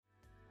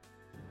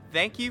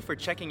Thank you for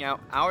checking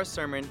out our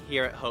sermon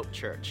here at Hope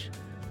Church.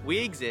 We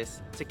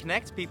exist to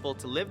connect people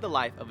to live the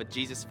life of a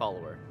Jesus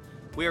follower.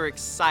 We are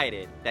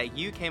excited that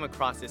you came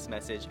across this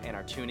message and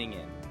are tuning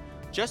in.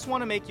 Just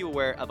want to make you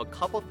aware of a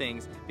couple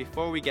things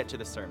before we get to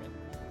the sermon.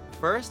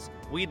 First,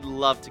 we'd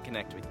love to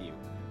connect with you.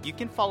 You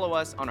can follow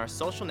us on our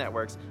social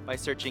networks by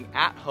searching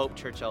at Hope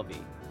Church LV.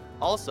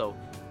 Also,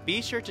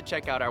 be sure to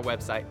check out our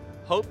website,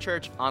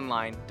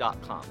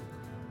 hopechurchonline.com.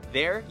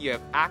 There, you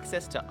have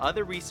access to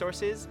other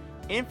resources,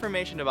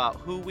 information about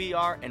who we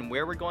are and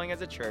where we're going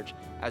as a church,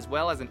 as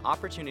well as an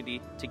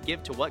opportunity to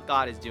give to what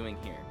God is doing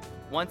here.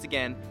 Once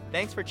again,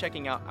 thanks for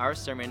checking out our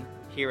sermon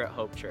here at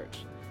Hope Church.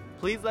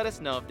 Please let us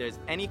know if there's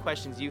any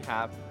questions you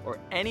have or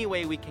any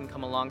way we can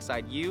come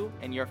alongside you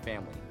and your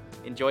family.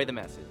 Enjoy the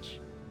message.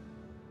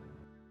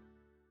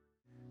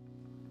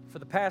 For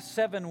the past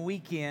 7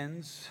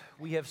 weekends,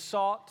 we have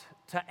sought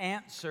to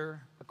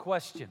answer a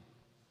question.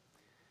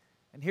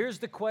 And here's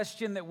the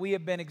question that we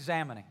have been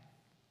examining.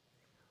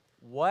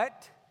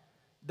 What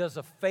does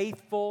a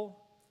faithful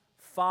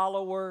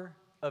follower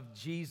of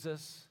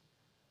Jesus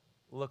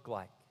look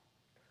like?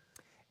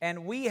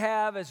 And we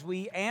have, as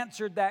we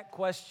answered that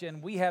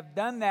question, we have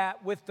done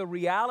that with the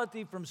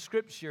reality from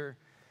Scripture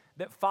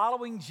that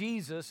following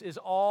Jesus is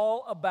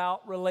all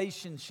about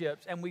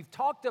relationships. And we've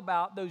talked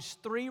about those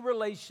 3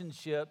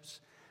 relationships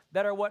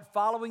that are what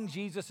following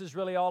Jesus is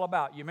really all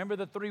about. You remember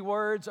the 3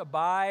 words,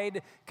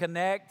 abide,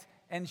 connect,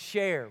 and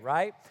share,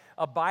 right?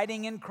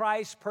 Abiding in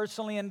Christ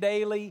personally and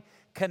daily,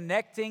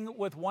 connecting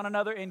with one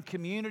another in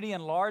community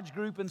and large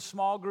group and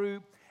small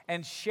group,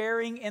 and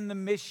sharing in the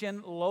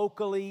mission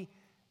locally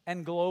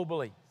and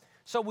globally.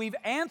 So we've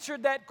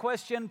answered that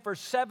question for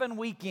 7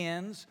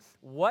 weekends.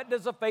 What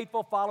does a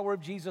faithful follower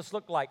of Jesus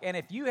look like? And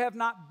if you have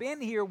not been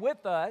here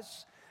with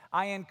us,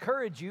 I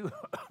encourage you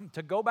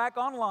to go back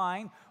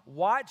online,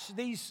 watch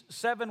these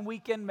 7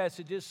 weekend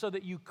messages so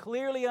that you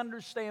clearly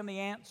understand the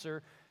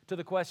answer to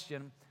the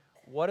question,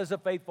 what does a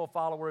faithful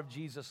follower of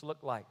Jesus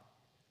look like?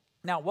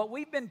 Now, what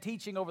we've been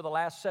teaching over the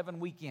last 7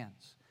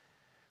 weekends,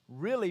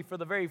 really for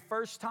the very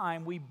first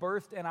time, we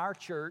birthed in our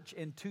church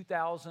in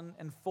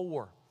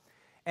 2004.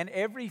 And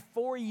every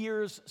 4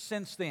 years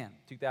since then,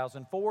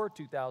 2004,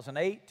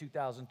 2008,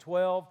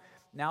 2012,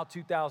 now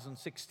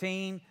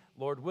 2016,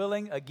 Lord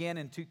willing, again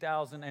in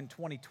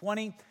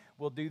 2020,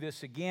 we'll do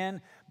this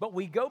again. But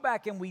we go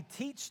back and we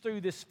teach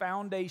through this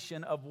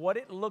foundation of what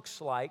it looks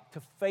like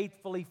to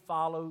faithfully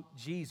follow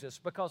Jesus,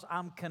 because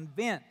I'm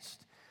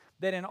convinced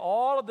that in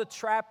all of the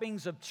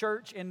trappings of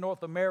church in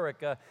North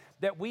America,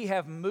 that we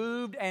have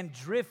moved and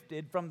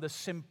drifted from the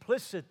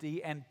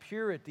simplicity and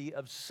purity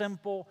of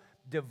simple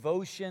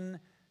devotion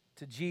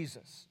to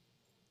Jesus.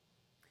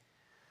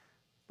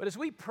 But as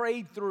we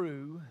prayed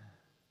through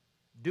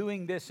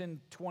doing this in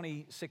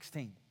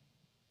 2016,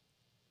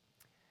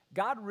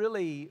 God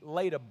really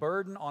laid a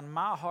burden on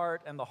my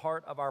heart and the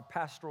heart of our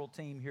pastoral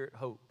team here at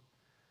Hope.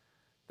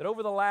 That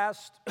over the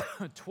last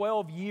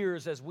 12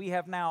 years, as we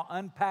have now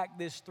unpacked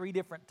this 3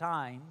 different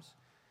times,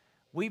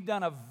 we've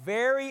done a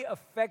very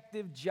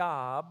effective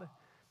job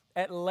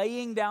at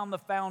laying down the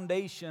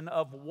foundation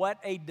of what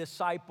a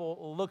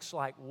disciple looks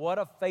like, what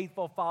a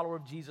faithful follower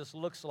of Jesus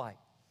looks like.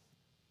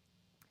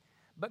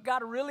 But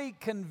God really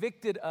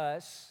convicted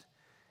us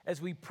as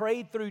we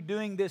prayed through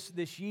doing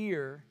this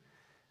year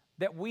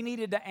that we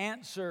needed to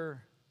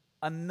answer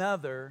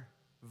another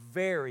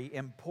very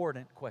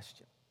important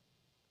question.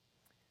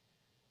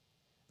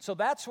 So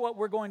that's what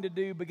we're going to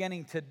do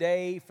beginning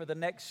today for the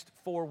next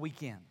 4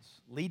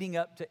 weekends, leading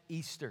up to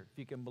Easter. If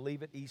you can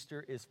believe it,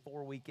 Easter is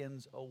 4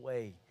 weekends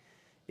away.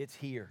 It's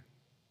here.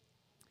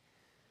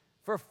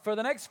 For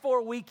the next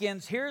 4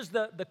 weekends, here's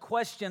the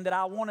question that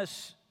I want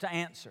us to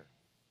answer.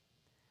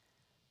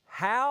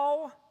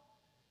 How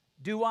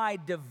do I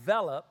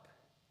develop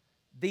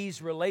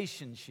these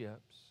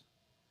relationships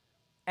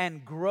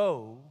and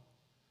grow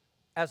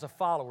as a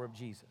follower of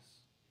Jesus?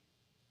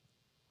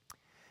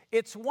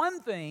 It's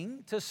one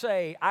thing to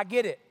say, I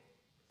get it.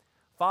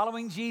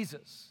 Following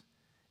Jesus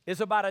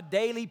is about a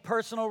daily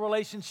personal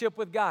relationship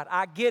with God.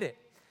 I get it.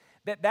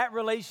 That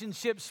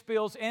relationship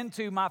spills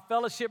into my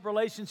fellowship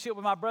relationship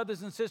with my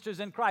brothers and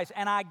sisters in Christ.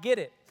 And I get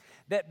it.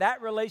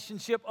 That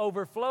relationship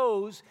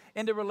overflows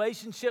into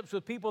relationships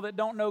with people that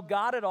don't know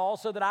God at all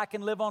so that I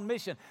can live on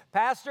mission.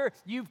 Pastor,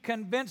 you've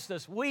convinced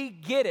us. We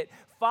get it.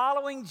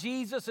 Following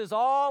Jesus is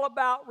all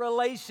about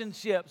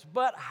relationships.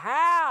 But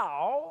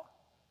how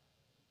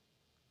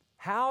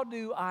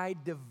do I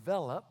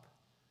develop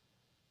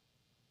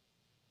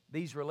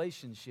these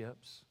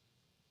relationships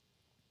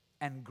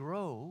and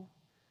grow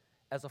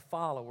as a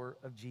follower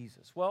of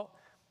Jesus? Well,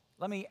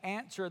 let me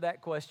answer that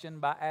question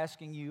by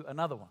asking you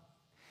another one.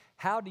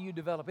 How do you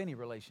develop any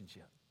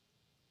relationship?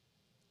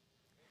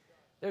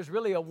 There's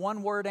really a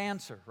one-word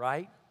answer,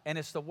 right? And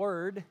it's the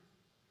word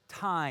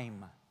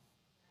time.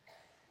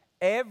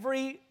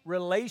 Every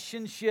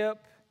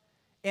relationship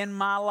in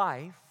my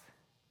life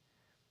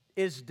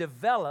is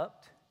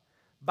developed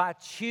by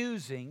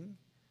choosing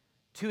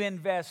to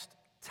invest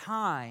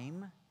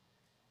time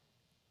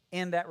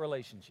in that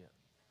relationship.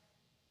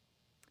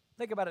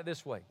 Think about it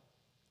this way.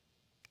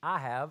 I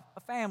have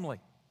a family.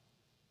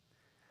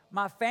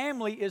 My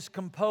family is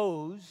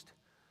composed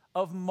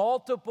of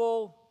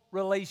multiple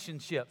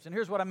relationships. And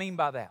here's what I mean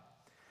by that.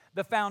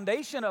 The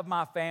foundation of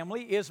my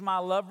family is my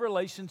love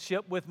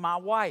relationship with my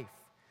wife.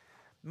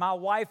 My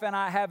wife and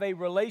I have a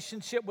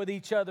relationship with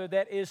each other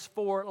that is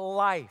for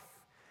life.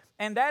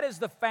 And that is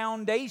the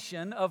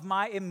foundation of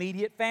my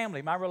immediate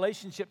family, my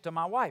relationship to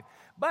my wife.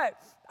 But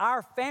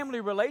our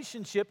family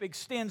relationship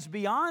extends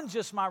beyond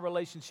just my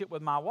relationship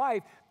with my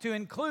wife to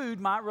include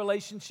my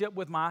relationship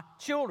with my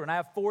children. I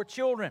have 4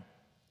 children.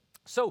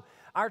 So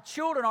our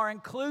children are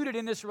included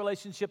in this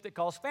relationship that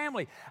calls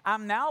family.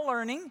 I'm now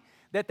learning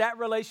that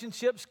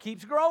relationship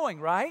keeps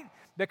growing, right?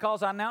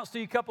 Because I announced to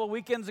you a couple of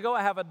weekends ago,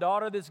 I have a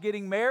daughter that's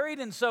getting married.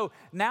 And so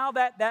now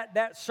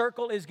that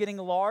circle is getting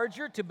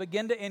larger to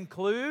begin to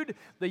include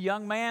the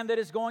young man that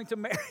is going to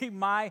marry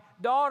my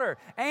daughter.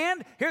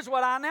 And here's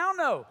what I now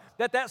know,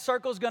 that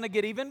circle is going to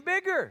get even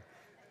bigger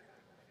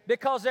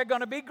because they're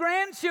going to be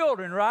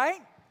grandchildren,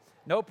 right?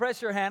 No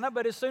pressure, Hannah,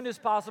 but as soon as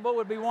possible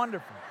would be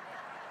wonderful.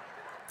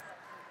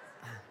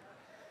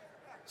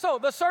 So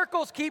the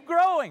circles keep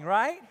growing,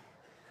 right?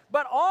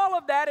 But all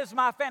of that is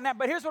my family.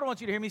 But here's what I want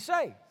you to hear me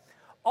say.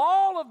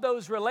 All of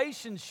those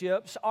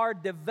relationships are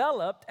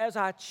developed as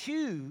I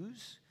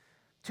choose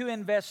to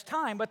invest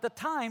time, but the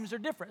times are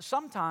different.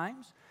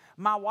 Sometimes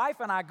my wife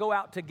and I go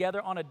out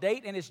together on a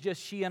date and it's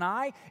just she and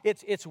I.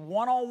 It's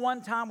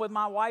one-on-one time with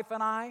my wife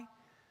and I.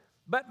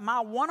 But my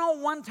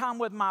one-on-one time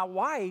with my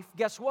wife,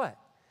 guess what?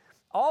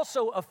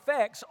 Also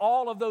affects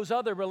all of those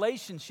other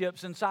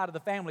relationships inside of the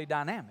family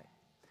dynamic.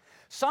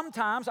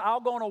 Sometimes I'll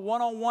go on a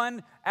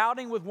one-on-one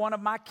outing with one of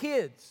my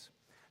kids.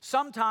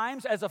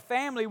 Sometimes as a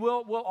family,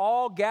 we'll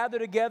all gather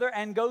together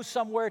and go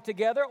somewhere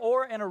together,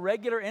 or in a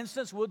regular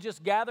instance, we'll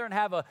just gather and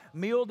have a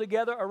meal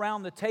together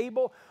around the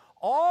table.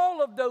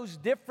 All of those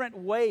different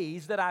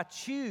ways that I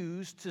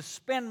choose to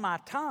spend my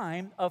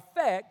time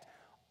affect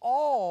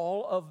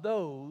all of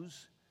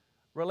those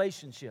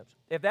relationships.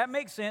 If that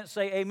makes sense,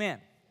 say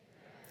amen.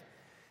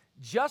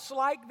 Just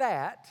like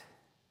that,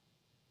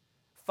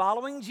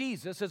 following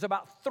Jesus is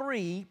about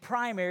 3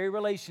 primary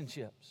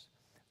relationships.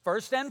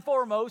 First and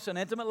foremost, an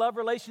intimate love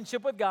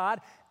relationship with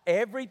God.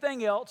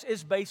 Everything else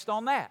is based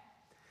on that.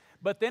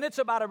 But then it's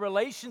about a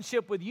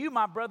relationship with you,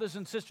 my brothers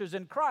and sisters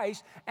in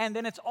Christ. And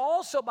then it's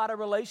also about a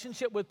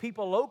relationship with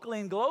people locally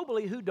and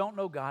globally who don't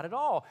know God at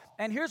all.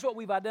 And here's what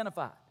we've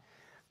identified.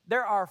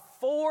 There are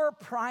 4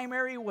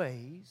 primary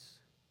ways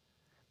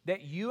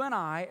that you and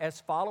I,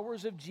 as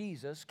followers of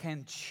Jesus,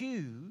 can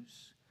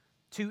choose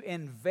to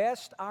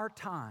invest our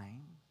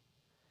time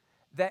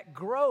that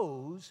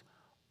grows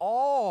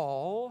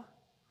all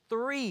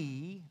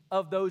 3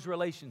 of those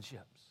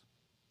relationships.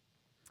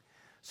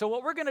 So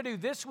what we're going to do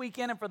this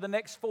weekend and for the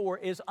next 4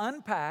 is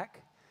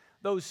unpack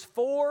those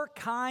 4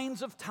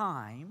 kinds of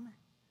time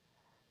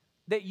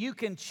that you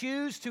can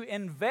choose to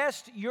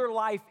invest your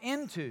life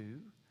into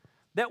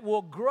that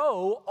will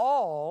grow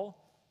all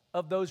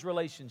of those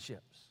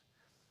relationships.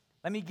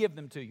 Let me give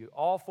them to you,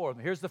 all 4 of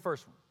them. Here's the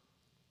first one.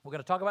 We're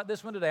going to talk about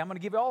this one today. I'm going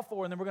to give you all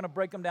 4, and then we're going to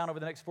break them down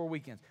over the next 4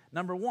 weekends.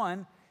 Number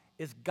 1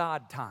 is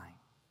God time.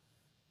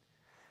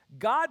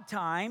 God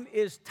time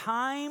is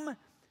time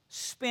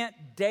spent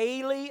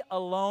daily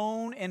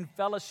alone in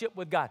fellowship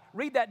with God.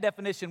 Read that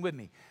definition with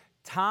me.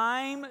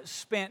 Time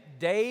spent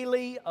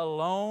daily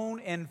alone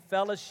in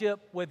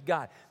fellowship with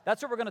God.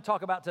 That's what we're going to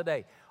talk about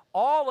today.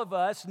 All of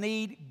us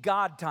need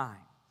God time.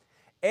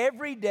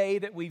 Every day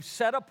that we've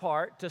set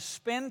apart to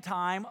spend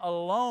time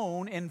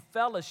alone in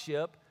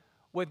fellowship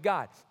with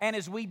God. And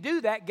as we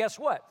do that, guess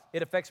what?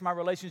 It affects my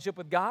relationship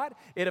with God,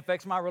 it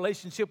affects my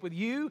relationship with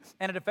you,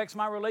 and it affects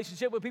my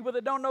relationship with people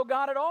that don't know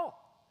God at all.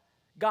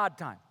 God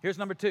time. Here's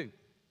number 2.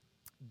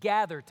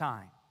 Gather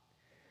time.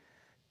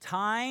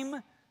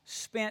 Time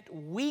spent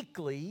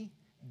weekly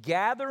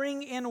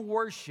gathering in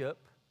worship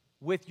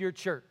with your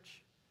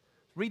church.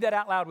 Read that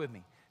out loud with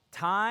me.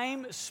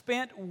 Time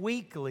spent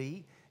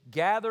weekly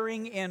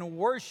gathering in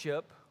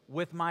worship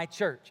with my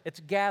church. It's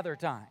gather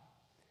time.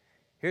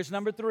 Here's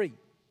number 3.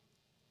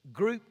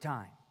 Group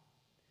time.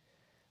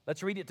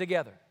 Let's read it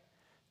together.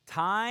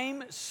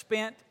 Time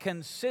spent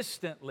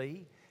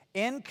consistently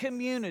in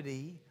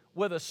community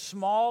with a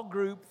small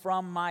group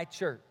from my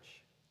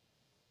church.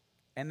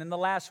 And then the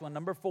last one,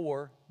 number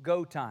 4,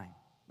 go time.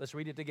 Let's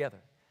read it together.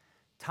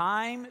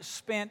 Time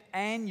spent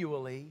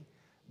annually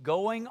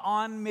going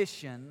on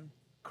mission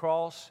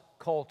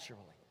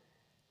cross-culturally.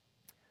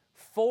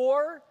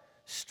 4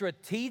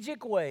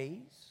 strategic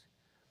ways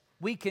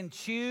we can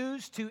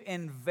choose to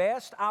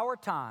invest our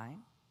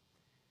time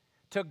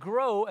to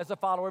grow as a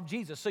follower of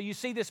Jesus. So you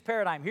see this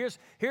paradigm.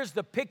 Here's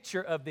the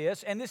picture of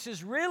this, and this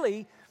is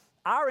really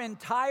our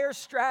entire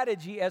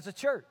strategy as a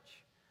church.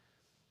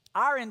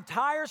 Our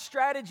entire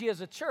strategy as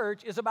a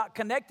church is about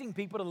connecting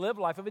people to live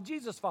life of a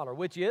Jesus follower,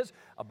 which is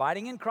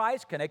abiding in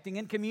Christ, connecting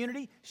in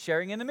community,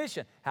 sharing in the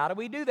mission. How do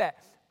we do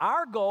that?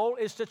 Our goal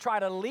is to try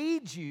to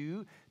lead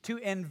you to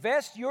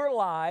invest your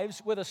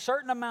lives with a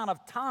certain amount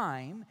of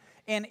time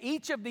in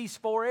each of these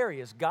 4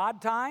 areas.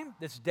 God time,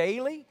 that's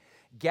daily.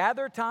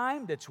 Gather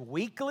time, that's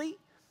weekly.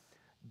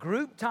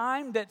 group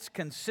time that's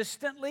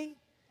consistently,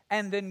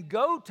 and then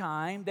go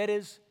time that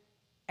is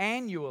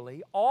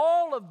annually.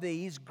 All of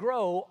these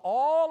grow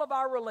all of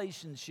our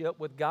relationship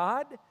with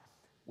God,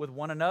 with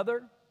one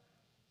another,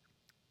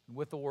 and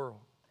with the world.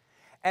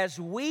 As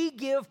we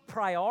give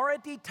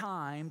priority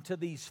time to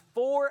these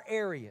 4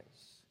 areas,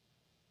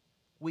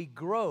 we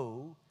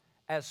grow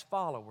as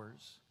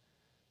followers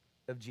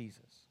of Jesus.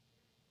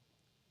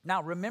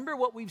 Now, remember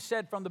what we've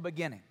said from the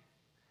beginning.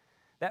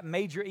 That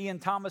Major Ian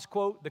Thomas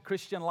quote, "The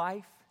Christian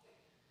life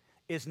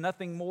is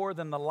nothing more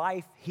than the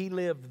life he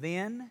lived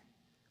then,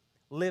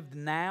 lived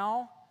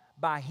now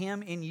by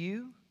him in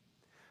you."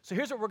 So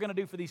here's what we're going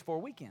to do for these 4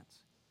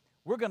 weekends.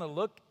 We're going to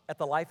look at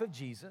the life of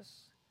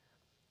Jesus,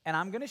 and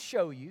I'm going to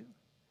show you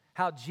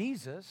how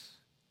Jesus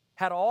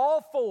had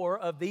all 4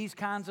 of these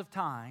kinds of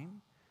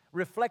time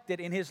reflected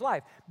in his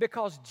life.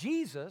 Because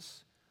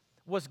Jesus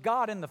was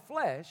God in the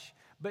flesh,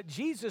 but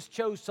Jesus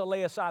chose to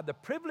lay aside the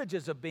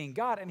privileges of being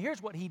God. And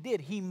here's what he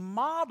did. He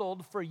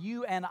modeled for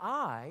you and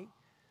I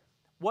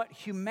what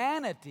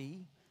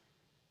humanity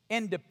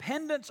in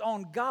dependence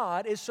on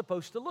God is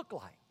supposed to look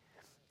like.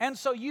 And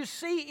so you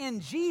see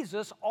in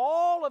Jesus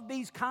all of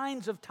these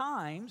kinds of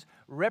times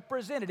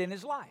represented in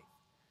his life.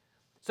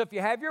 So if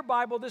you have your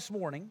Bible this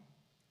morning,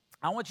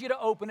 I want you to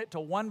open it to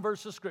one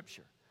verse of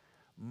Scripture.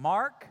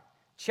 Mark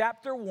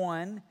chapter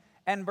 1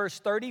 and verse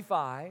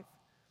 35.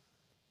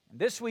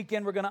 This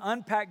weekend we're going to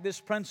unpack this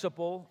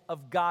principle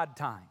of God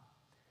time.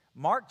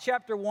 Mark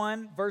chapter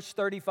 1 verse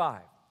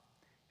 35.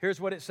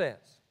 Here's what it says.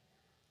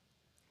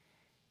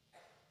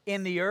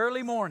 In the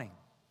early morning,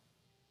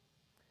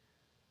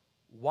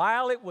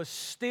 while it was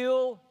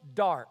still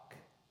dark,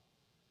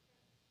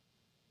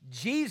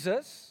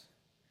 Jesus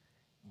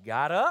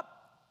got up.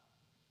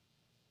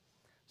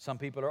 Some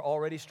people are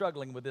already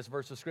struggling with this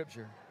verse of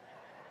Scripture.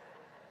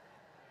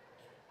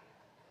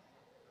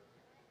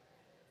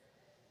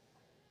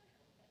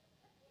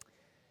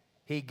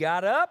 He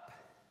got up,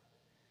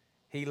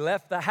 he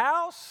left the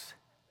house,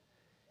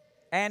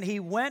 and he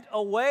went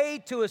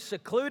away to a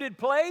secluded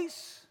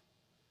place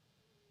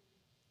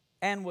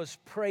and was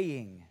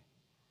praying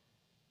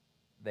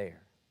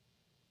there.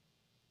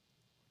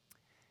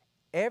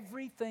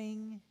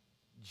 Everything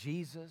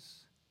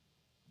Jesus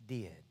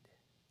did,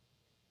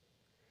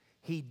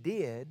 he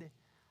did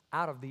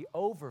out of the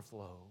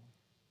overflow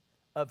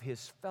of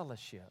his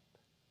fellowship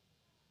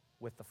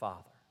with the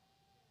Father.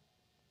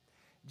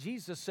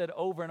 Jesus said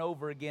over and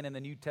over again in the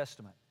New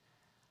Testament,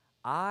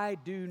 "I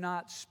do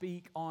not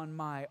speak on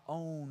my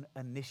own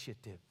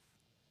initiative.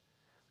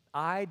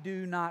 I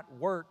do not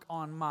work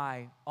on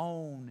my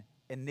own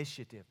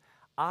initiative.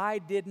 I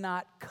did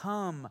not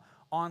come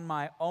on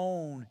my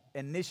own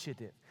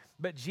initiative."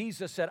 But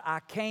Jesus said, "I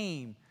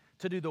came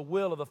to do the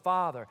will of the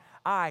Father.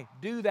 I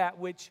do that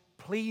which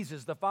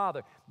pleases the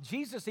Father."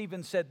 Jesus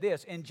even said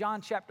this in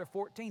John chapter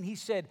 14. He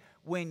said,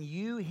 "When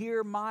you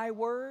hear my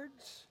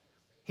words,"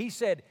 he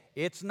said,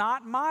 "it's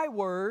not my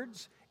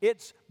words,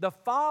 it's the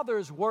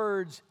Father's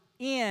words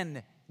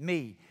in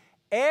me."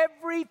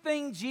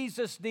 Everything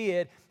Jesus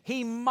did,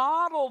 he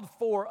modeled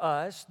for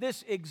us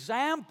this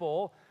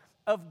example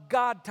of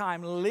God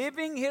time,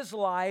 living his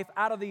life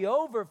out of the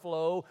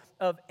overflow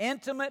of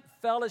intimate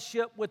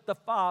fellowship with the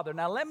Father.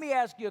 Now, let me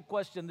ask you a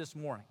question this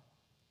morning.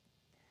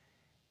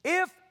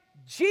 If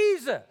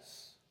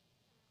Jesus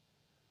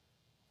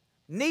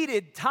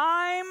needed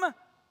time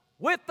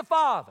with the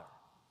Father,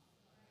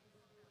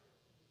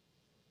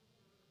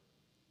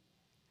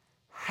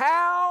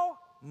 how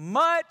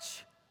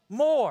much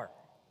more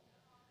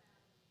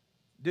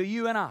do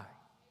you and I?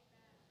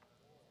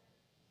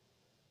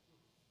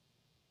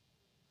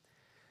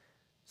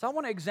 So I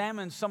want to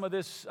examine some of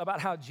this about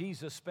how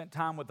Jesus spent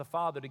time with the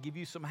Father to give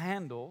you some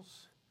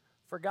handles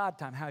for God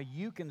time, how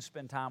you can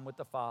spend time with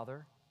the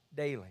Father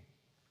daily.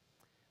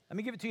 Let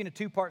me give it to you in a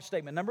 2-part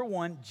statement. Number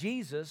 1,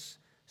 Jesus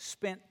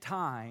spent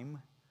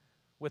time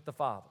with the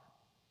Father.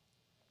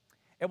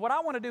 And what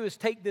I want to do is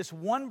take this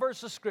one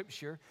verse of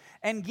Scripture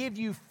and give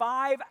you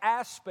 5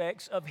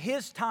 aspects of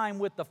his time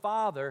with the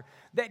Father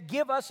that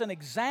give us an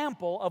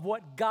example of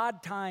what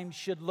God time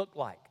should look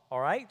like. All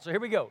right? So here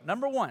we go.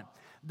 Number 1,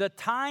 the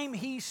time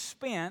he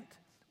spent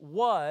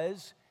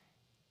was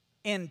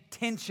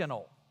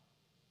intentional.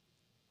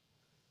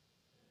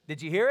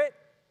 Did you hear it?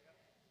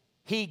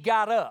 He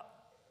got up.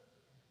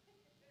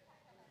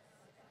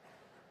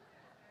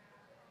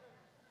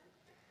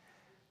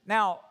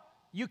 Now,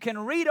 you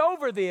can read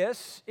over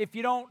this if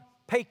you don't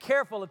pay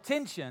careful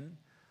attention,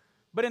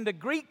 but in the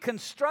Greek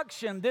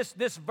construction,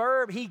 this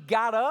verb, he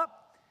got up,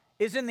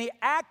 is in the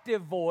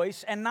active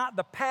voice and not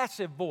the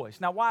passive voice.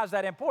 Now, why is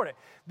that important?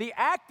 The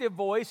active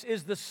voice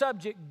is the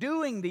subject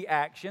doing the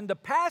action. The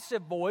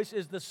passive voice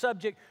is the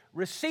subject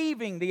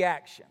receiving the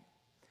action.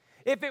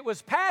 If it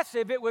was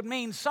passive, it would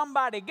mean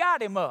somebody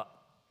got him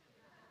up.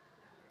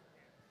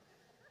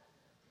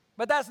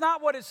 But that's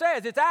not what it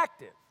says. It's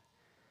active.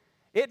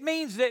 It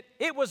means that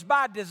it was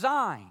by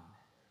design.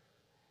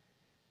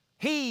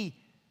 He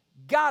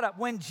got up.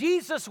 When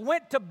Jesus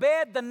went to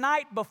bed the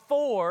night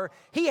before,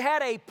 he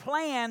had a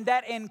plan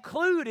that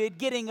included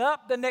getting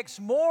up the next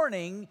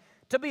morning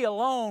to be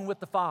alone with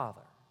the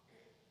Father.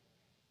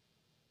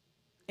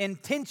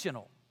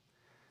 Intentional.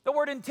 The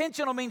word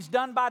intentional means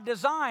done by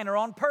design or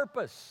on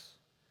purpose.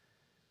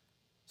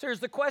 So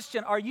here's the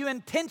question: are you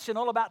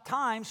intentional about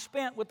time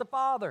spent with the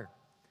Father?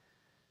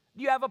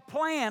 Do you have a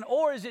plan,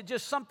 or is it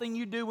just something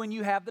you do when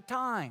you have the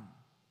time?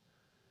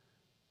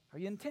 Are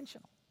you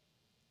intentional?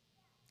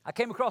 I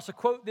came across a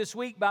quote this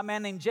week by a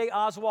man named J.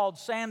 Oswald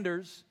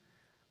Sanders.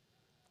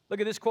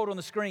 Look at this quote on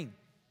the screen.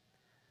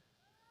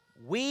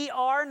 We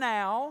are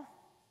now,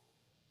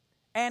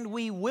 and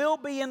we will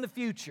be in the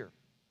future,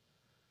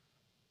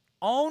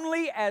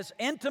 only as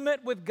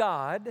intimate with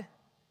God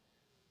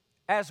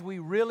as we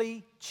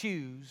really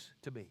choose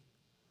to be.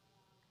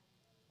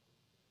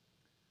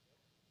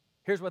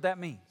 Here's what that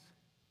means.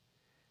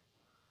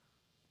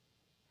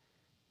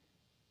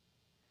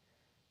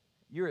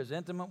 You're as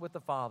intimate with the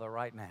Father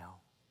right now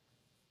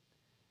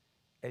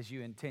as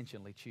you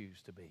intentionally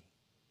choose to be.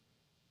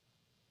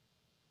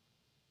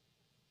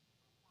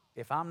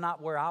 If I'm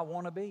not where I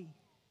want to be,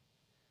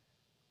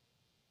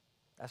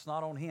 that's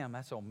not on Him,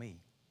 that's on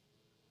me.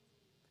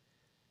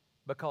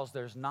 Because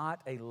there's not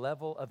a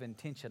level of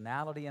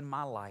intentionality in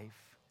my life.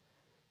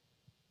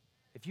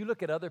 If you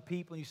look at other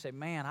people and you say,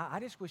 man, I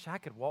just wish I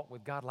could walk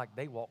with God like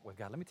they walk with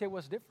God. Let me tell you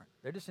what's different.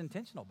 They're just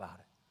intentional about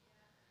it.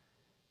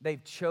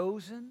 They've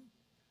chosen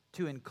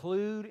to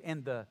include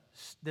in the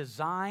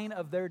design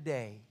of their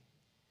day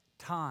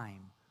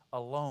time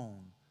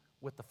alone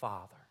with the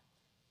Father.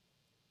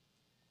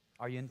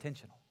 Are you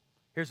intentional?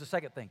 Here's the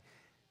second thing.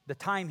 The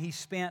time he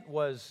spent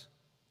was,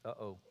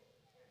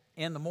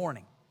 in the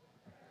morning.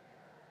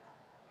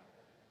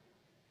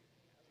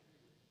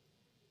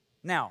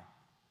 Now,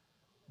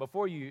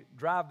 before you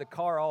drive the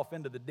car off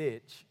into the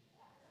ditch,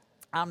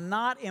 I'm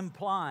not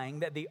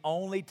implying that the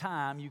only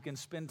time you can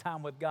spend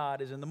time with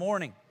God is in the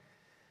morning.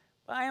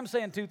 But I am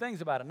saying two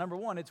things about it. Number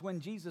one, it's when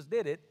Jesus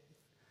did it.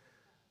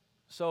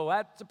 So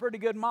that's a pretty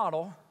good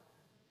model.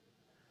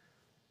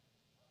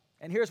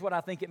 And here's what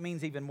I think it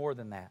means even more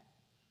than that.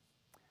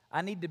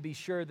 I need to be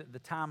sure that the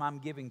time I'm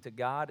giving to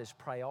God is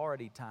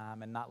priority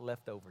time and not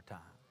leftover time.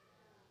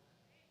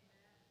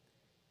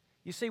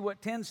 You see,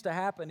 what tends to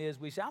happen is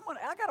we say,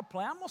 I got a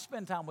plan. I'm going to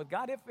spend time with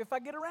God if I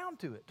get around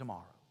to it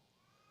tomorrow.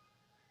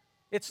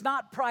 It's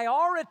not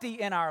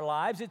priority in our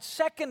lives. It's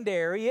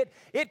secondary.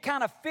 It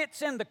kind of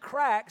fits in the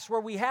cracks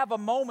where we have a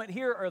moment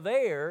here or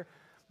there.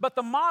 But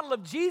the model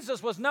of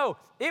Jesus was no,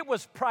 it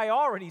was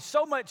priority.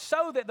 So much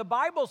so that the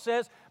Bible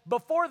says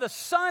before the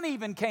sun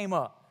even came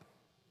up,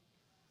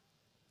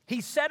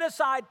 He set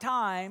aside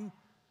time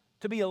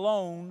to be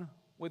alone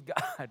with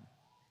God.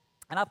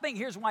 And I think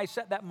here's why He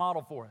set that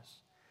model for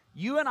us.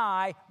 You and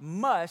I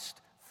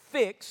must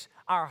fix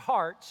our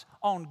hearts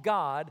on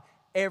God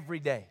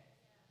every day.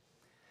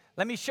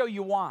 Let me show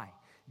you why.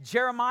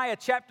 Jeremiah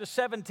chapter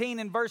 17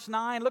 and verse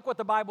 9, look what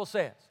the Bible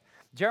says.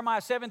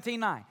 Jeremiah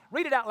 17:9.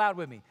 Read it out loud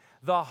with me.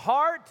 The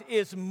heart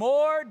is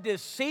more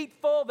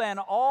deceitful than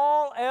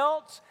all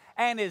else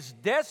and is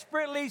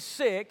desperately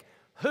sick.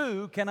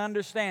 Who can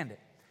understand it?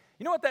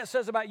 You know what that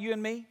says about you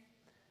and me?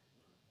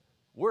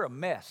 We're a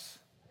mess.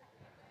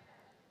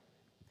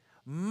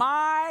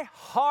 My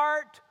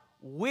heart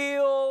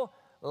will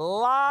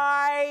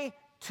lie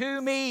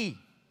to me.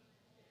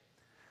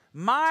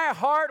 My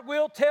heart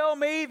will tell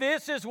me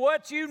this is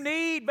what you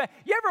need. But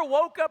you ever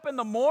woke up in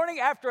the morning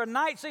after a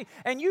night sleep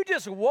and you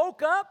just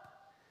woke up?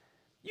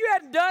 You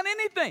hadn't done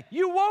anything.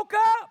 You woke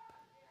up.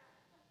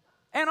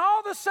 And all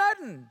of a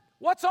sudden,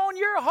 what's on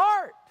your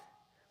heart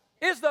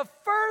is the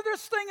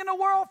furthest thing in the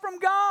world from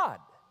God.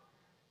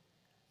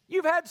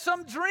 You've had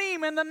some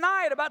dream in the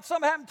night about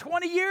something happened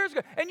 20 years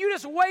ago, and you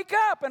just wake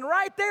up, and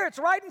right there, it's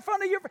right in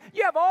front of you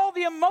have all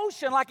the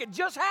emotion like it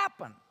just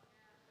happened.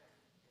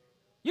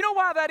 You know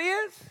why that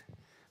is?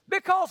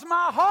 Because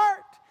my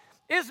heart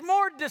is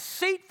more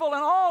deceitful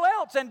than all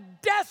else and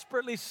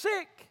desperately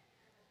sick.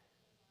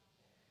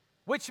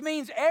 Which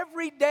means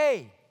every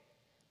day,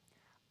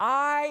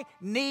 I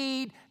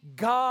need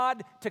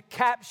God to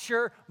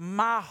capture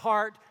my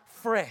heart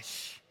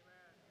fresh.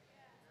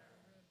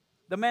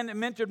 The man that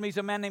mentored me is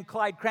a man named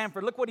Clyde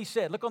Cranford. Look what he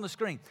said. Look on the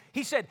screen.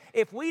 He said,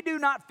 if we do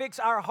not fix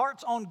our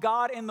hearts on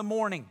God in the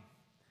morning,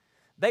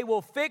 they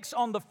will fix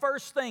on the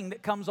first thing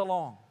that comes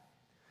along.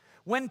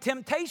 When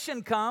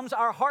temptation comes,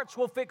 our hearts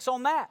will fix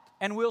on that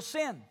and we'll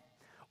sin.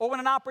 Or when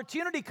an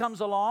opportunity comes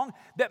along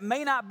that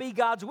may not be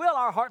God's will,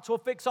 our hearts will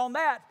fix on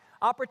that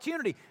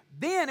opportunity.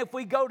 Then if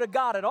we go to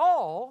God at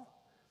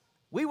all,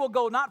 we will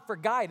go not for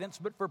guidance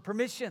but for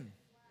permission.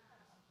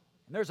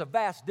 And there's a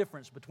vast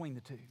difference between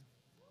the two.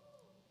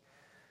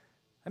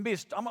 And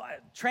I'm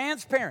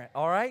transparent,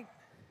 all right?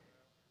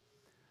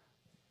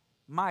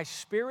 My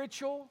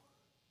spiritual,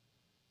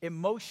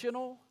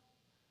 emotional,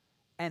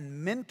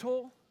 and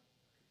mental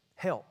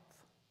health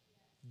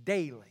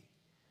daily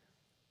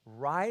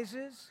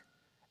rises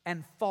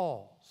and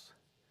falls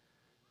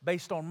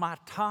based on my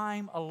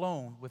time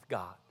alone with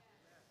God.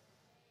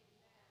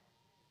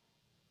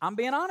 I'm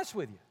being honest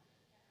with you.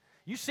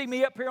 You see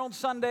me up here on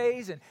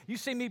Sundays and you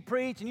see me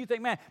preach and you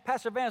think, man,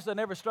 Pastor Vance doesn't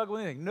ever struggle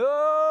with anything.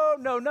 No,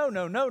 no, no,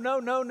 no, no, no,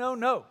 no, no,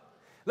 no.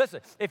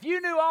 Listen, if you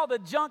knew all the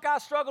junk I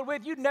struggled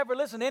with, you'd never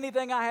listen to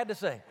anything I had to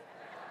say.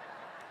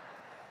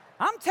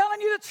 I'm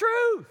telling you the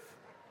truth.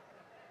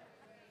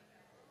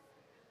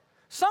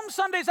 Some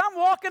Sundays I'm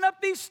walking up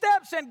these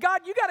steps and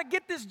God, you got to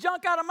get this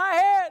junk out of my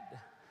head.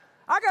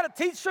 I got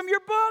to teach from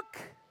your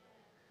book.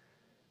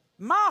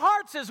 My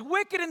heart's as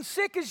wicked and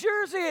sick as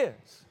yours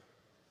is.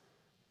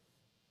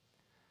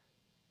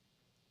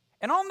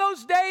 And on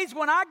those days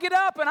when I get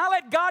up and I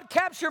let God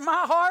capture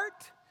my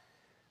heart,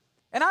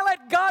 and I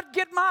let God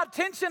get my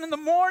attention in the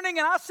morning,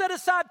 and I set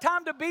aside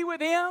time to be with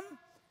Him,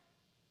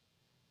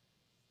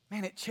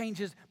 man, it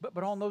changes.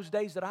 But on those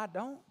days that I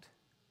don't,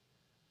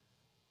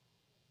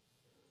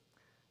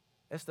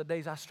 it's the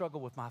days I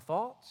struggle with my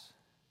thoughts.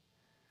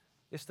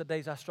 It's the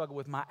days I struggle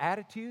with my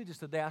attitudes. It's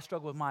the day I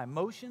struggle with my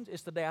emotions.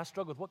 It's the day I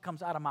struggle with what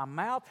comes out of my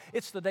mouth.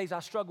 It's the days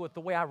I struggle with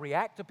the way I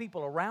react to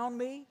people around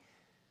me.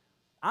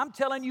 I'm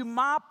telling you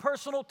my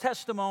personal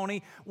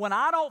testimony, when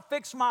I don't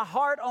fix my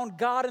heart on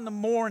God in the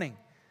morning,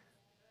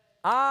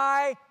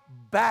 I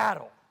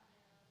battle.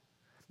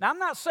 Now, I'm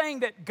not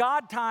saying that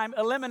God time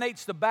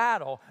eliminates the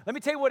battle. Let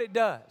me tell you what it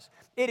does.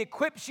 It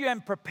equips you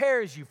and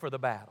prepares you for the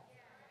battle.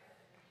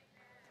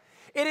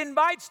 It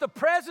invites the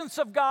presence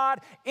of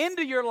God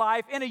into your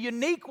life in a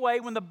unique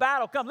way when the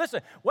battle comes. Listen,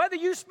 whether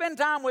you spend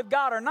time with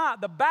God or not,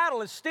 the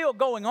battle is still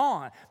going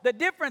on. The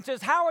difference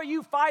is, how are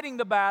you fighting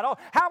the battle?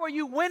 How are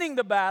you winning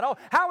the battle?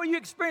 How are you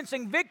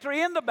experiencing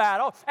victory in the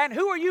battle? And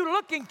who are you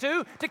looking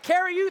to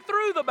carry you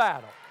through the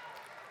battle?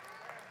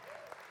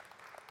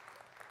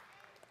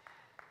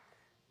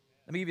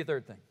 Let me give you a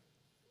third thing.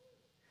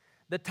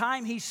 The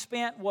time he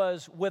spent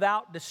was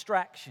without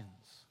distractions.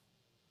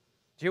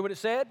 Did you hear what it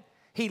said?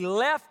 He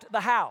left the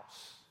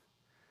house.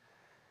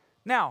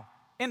 Now,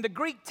 in the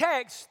Greek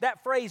text,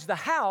 that phrase, the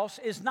house,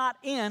 is not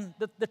in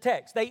the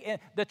text.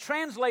 The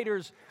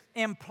translators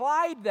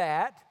implied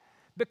that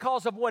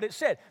because of what it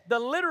said. The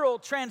literal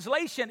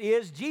translation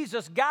is,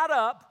 Jesus got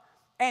up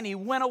and he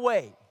went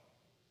away.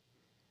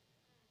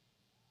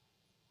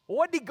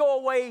 What did he go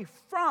away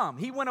from?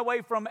 He went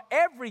away from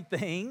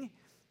everything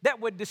that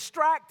would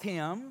distract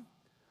him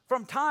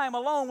from time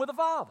alone with the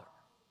Father.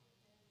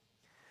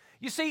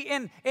 You see,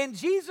 in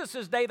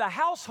Jesus' day, the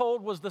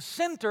household was the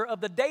center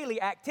of the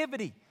daily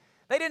activity.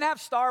 They didn't have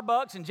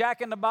Starbucks and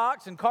Jack in the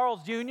Box and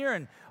Carl's Jr.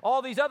 and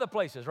all these other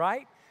places,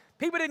 right?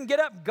 People didn't get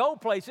up and go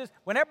places.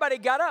 When everybody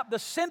got up, the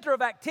center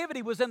of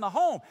activity was in the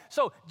home.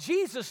 So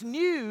Jesus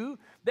knew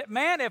that,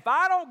 man, if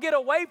I don't get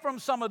away from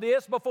some of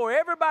this before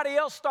everybody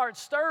else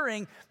starts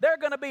stirring, there are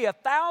going to be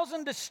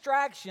 1,000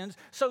 distractions.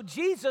 So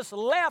Jesus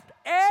left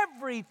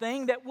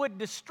everything that would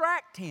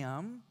distract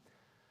him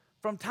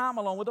from time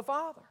alone with the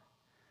Father.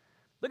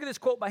 Look at this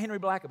quote by Henry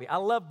Blackaby. I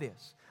love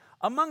this.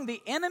 Among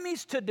the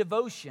enemies to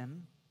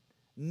devotion,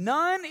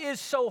 none is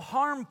so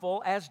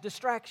harmful as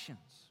distractions.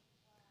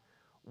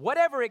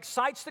 Whatever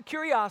excites the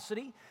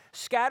curiosity,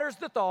 scatters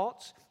the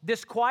thoughts,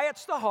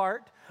 disquiets the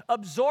heart,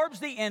 absorbs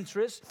the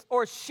interest,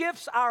 or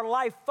shifts our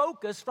life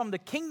focus from the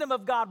kingdom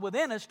of God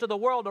within us to the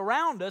world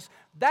around us,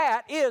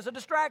 that is a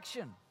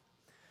distraction.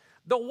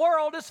 The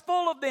world is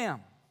full of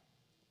them.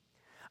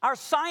 Our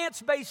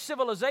science-based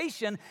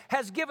civilization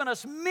has given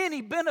us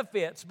many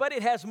benefits, but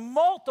it has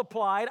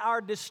multiplied our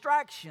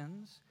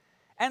distractions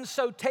and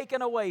so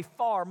taken away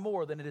far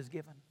more than it has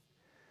given.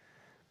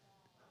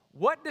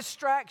 What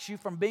distracts you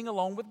from being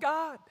alone with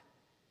God?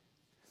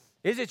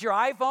 Is it your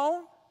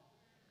iPhone?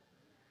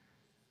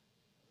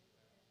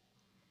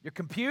 Your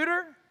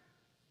computer?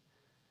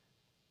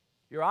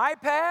 Your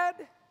iPad?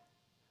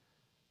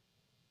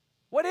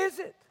 What is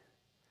it?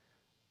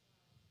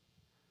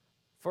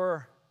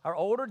 For our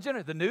older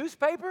generation, the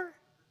newspaper?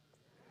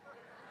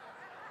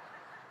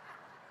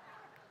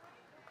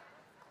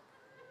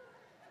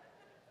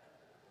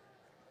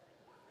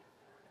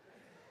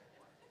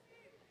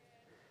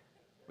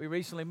 We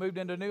recently moved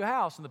into a new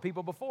house, and the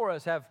people before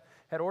us had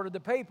ordered the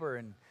paper,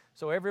 and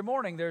so every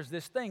morning there's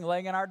this thing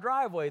laying in our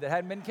driveway that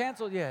hadn't been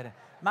canceled yet.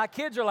 My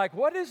kids are like,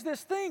 what is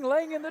this thing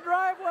laying in the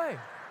driveway?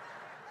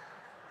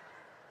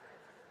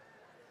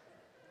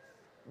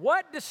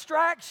 What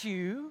distracts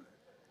you?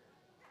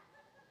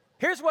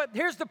 Here's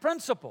the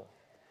principle.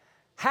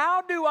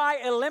 How do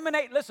I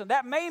eliminate? Listen,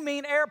 that may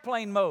mean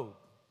airplane mode.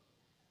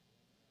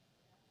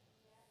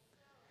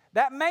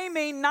 That may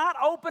mean not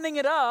opening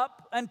it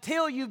up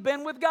until you've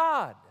been with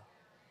God.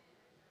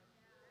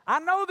 I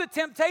know the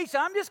temptation.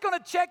 I'm just going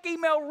to check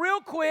email real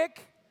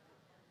quick.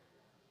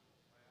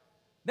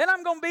 Then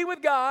I'm going to be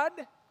with God.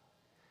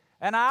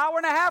 An hour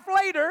and a half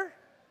later,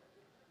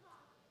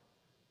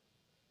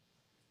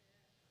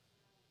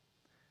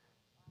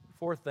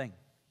 fourth thing,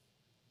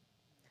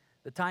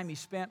 the time he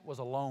spent was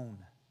alone.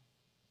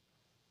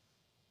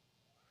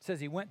 It says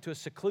he went to a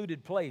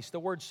secluded place. The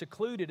word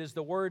secluded is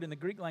the word in the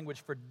Greek language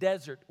for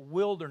desert,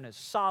 wilderness,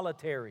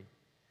 solitary.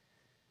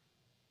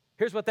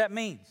 Here's what that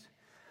means.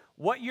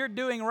 What you're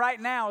doing right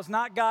now is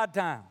not God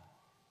time.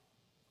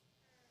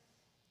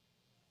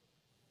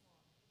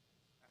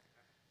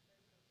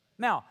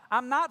 Now,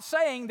 I'm not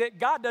saying that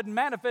God doesn't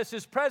manifest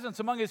His presence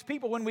among His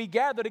people when we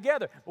gather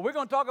together, but we're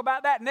going to talk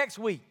about that next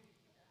week.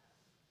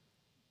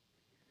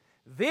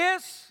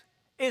 This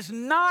is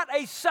not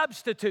a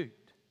substitute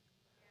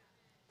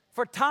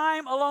for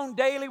time alone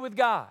daily with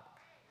God.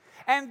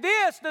 And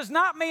this does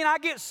not mean I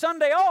get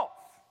Sunday off.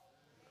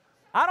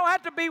 I don't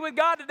have to be with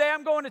God today,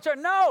 I'm going to church.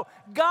 No,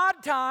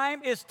 God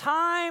time is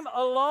time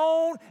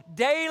alone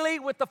daily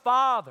with the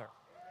Father.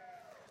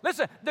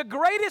 Listen, the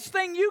greatest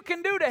thing you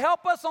can do to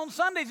help us on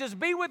Sundays is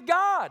be with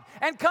God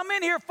and come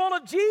in here full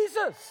of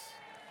Jesus.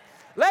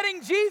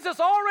 Letting Jesus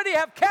already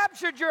have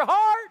captured your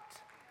heart.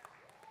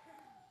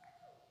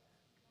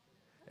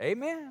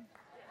 Amen.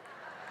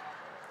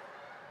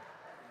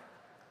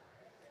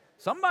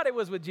 Somebody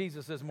was with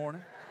Jesus this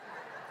morning.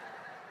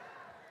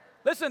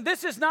 Listen,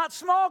 this is not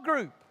small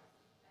group.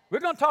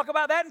 We're going to talk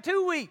about that in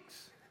 2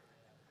 weeks.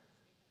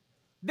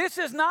 This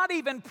is not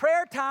even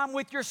prayer time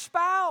with your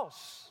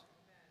spouse.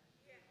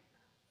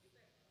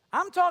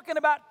 I'm talking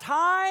about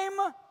time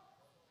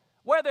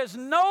where there's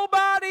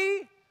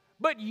nobody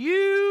but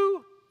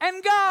you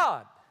and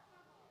God.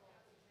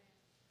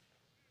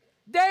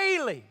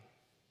 Daily.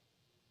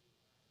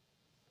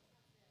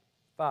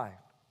 5.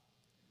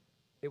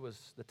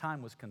 The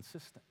time was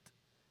consistent.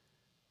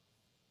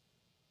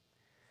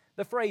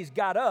 The phrase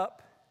got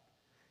up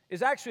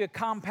is actually a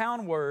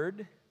compound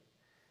word.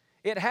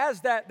 It has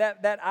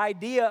that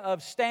idea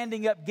of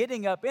standing up,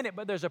 getting up in it,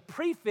 but there's a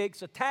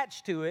prefix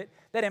attached to it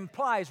that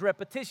implies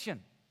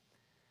repetition.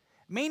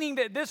 Meaning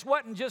that this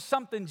wasn't just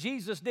something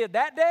Jesus did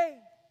that day.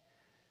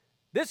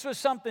 This was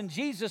something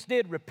Jesus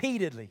did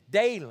repeatedly,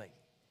 daily.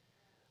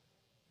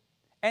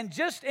 And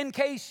just in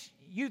case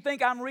you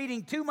think I'm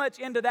reading too much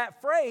into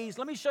that phrase,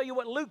 let me show you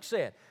what Luke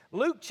said.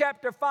 Luke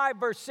chapter 5,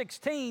 verse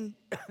 16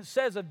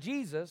 says of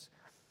Jesus,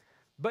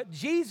 but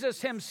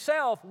Jesus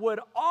Himself would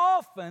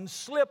often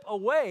slip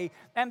away.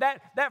 And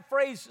that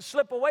phrase,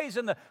 slip away, is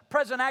in the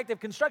present active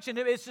construction.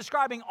 It's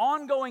describing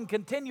ongoing,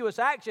 continuous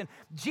action.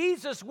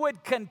 Jesus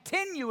would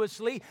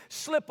continuously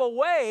slip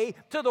away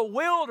to the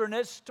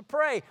wilderness to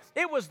pray.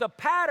 It was the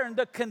pattern,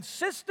 the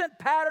consistent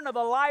pattern of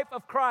the life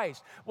of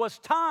Christ was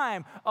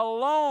time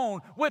alone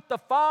with the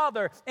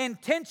Father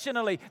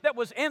intentionally, that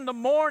was in the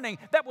morning,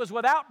 that was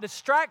without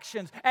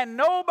distractions and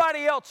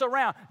nobody else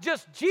around,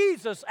 just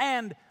Jesus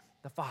and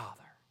the Father.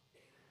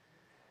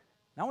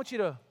 Now I want you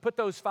to put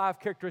those 5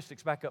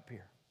 characteristics back up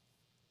here.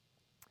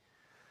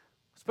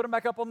 Let's put them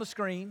back up on the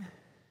screen,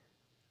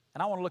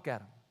 and I want to look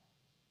at them.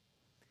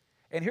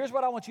 And here's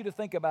what I want you to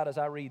think about as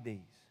I read these.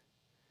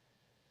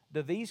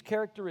 Do these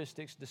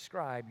characteristics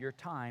describe your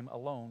time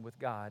alone with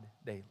God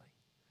daily?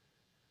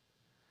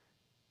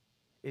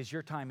 Is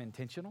your time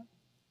intentional?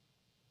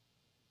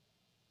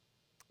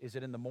 Is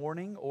it in the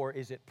morning, or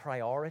is it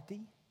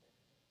priority?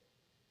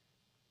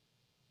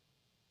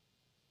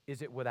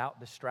 Is it without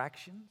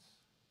distractions?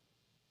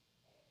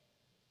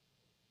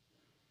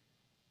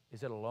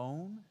 Is it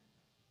alone?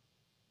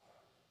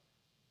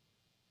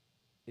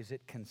 Is it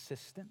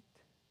consistent?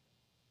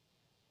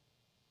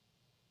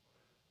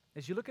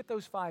 As you look at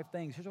those 5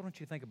 things, here's what I want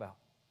you to think about.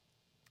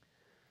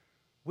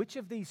 Which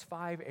of these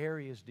 5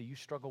 areas do you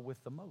struggle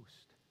with the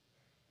most?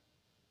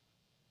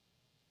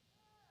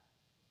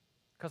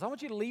 Because I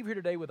want you to leave here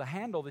today with a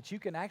handle that you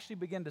can actually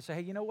begin to say,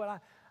 hey, you know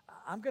what?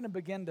 I'm going to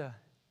begin to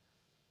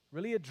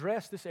really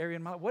address this area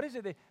in my life. What is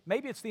it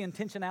maybe it's the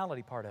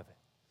intentionality part of it.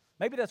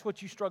 Maybe that's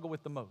what you struggle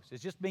with the most,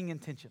 is just being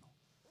intentional.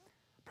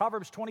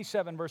 Proverbs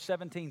 27, verse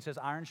 17 says,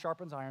 iron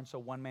sharpens iron, so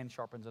one man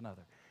sharpens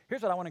another.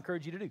 Here's what I want to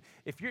encourage you to do.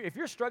 If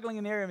you're struggling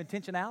in the area of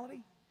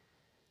intentionality,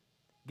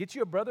 get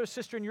you a brother or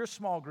sister in your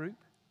small group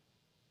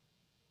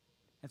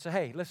and say,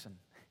 hey, listen,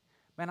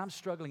 man, I'm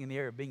struggling in the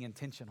area of being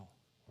intentional.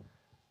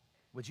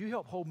 Would you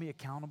help hold me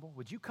accountable?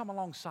 Would you come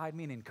alongside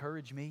me and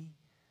encourage me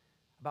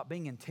about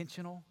being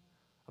intentional,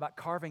 about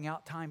carving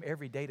out time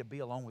every day to be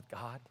alone with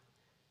God?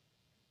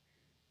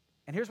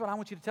 And here's what I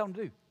want you to tell them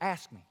to do.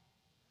 Ask me.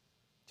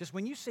 Just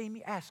when you see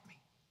me, ask me.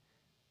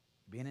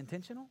 Being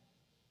intentional?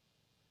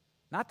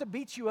 Not to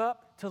beat you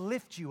up, to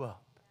lift you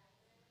up.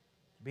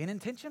 Being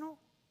intentional?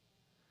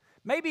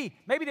 Maybe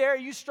the area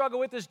you struggle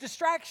with is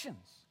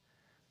distractions.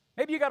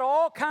 Maybe you got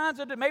all kinds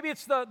of, maybe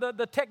it's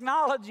the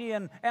technology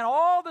and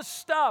all the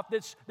stuff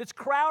that's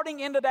crowding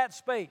into that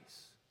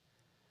space.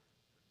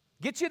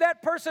 Get you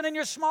that person in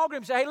your small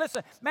group and say, hey,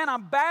 listen, man,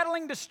 I'm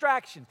battling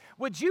distractions.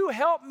 Would you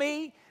help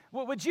me?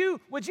 Would you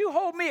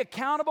hold me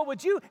accountable?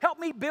 Would you help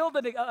me build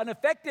an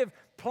effective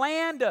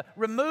plan to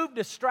remove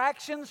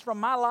distractions from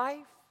my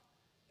life?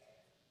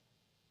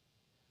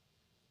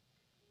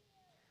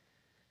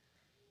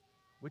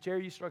 Which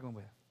area are you struggling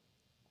with?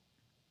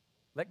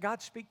 Let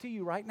God speak to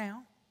you right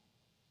now.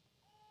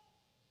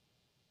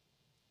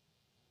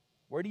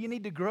 Where do you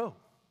need to grow?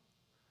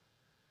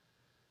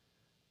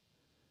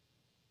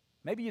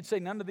 Maybe you'd say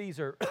none of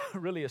these are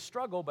really a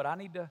struggle, but I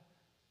need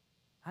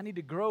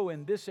to grow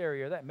in this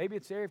area or that. Maybe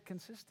it's the area of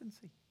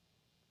consistency.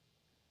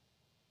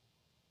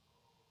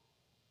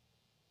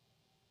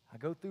 I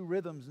go through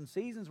rhythms and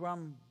seasons where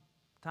I'm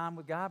time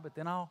with God, but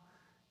then I'll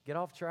get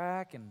off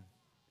track and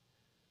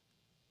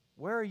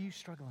Where are you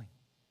struggling?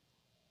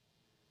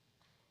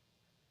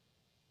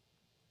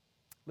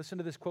 Listen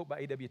to this quote by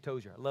A.W.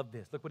 Tozer. I love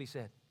this. Look what he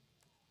said.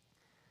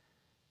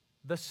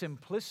 The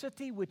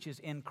simplicity which is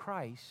in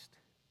Christ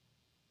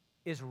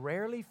is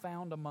rarely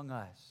found among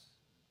us.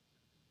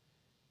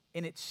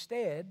 In its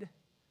stead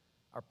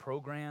are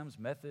programs,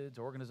 methods,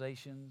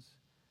 organizations,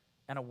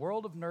 and a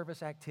world of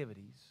nervous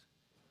activities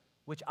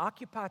which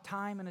occupy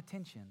time and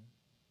attention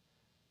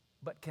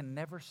but can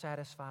never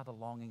satisfy the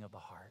longing of the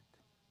heart.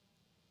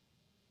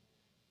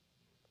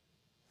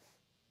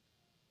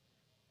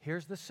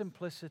 Here's the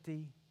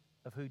simplicity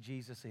of who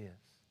Jesus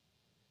is.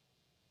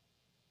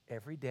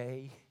 Every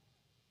day,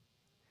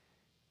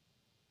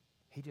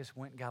 He just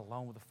went and got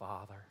along with the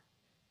Father.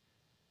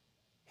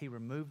 He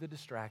removed the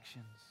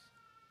distractions.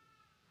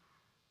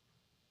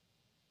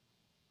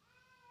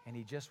 And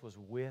He just was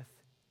with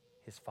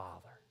His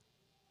Father.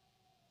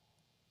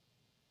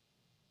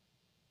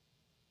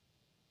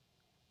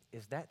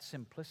 Is that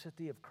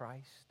simplicity of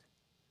Christ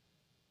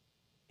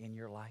in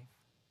your life?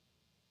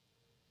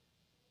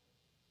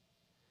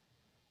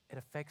 It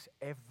affects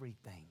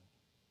everything.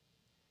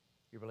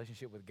 Your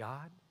relationship with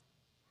God,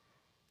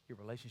 your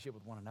relationship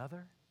with one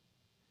another,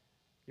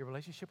 your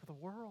relationship with the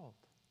world.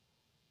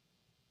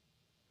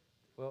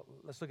 Well,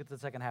 let's look at the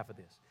second half of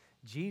this.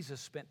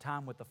 Jesus spent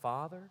time with the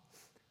Father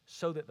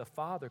so that the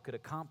Father could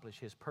accomplish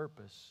His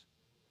purpose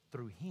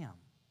through Him.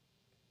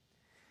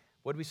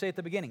 What did we say at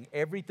the beginning?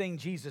 Everything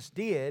Jesus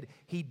did,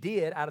 He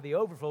did out of the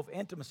overflow of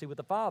intimacy with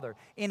the Father.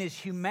 In His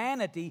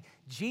humanity,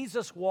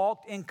 Jesus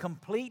walked in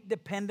complete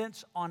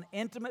dependence on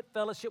intimate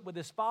fellowship with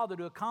His Father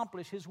to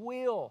accomplish His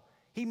will.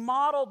 He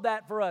modeled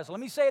that for us. Let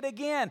me say it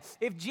again.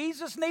 If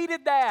Jesus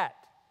needed that,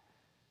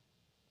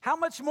 how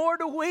much more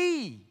do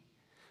we?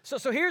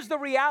 So here's the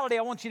reality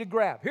I want you to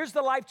grab. Here's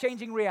the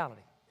life-changing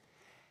reality.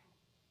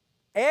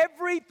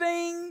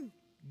 Everything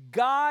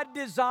God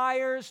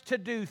desires to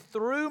do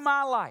through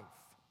my life,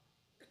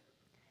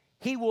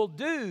 He will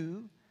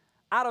do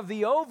out of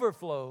the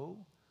overflow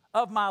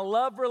of my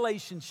love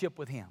relationship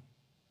with Him.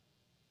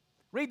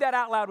 Read that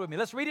out loud with me.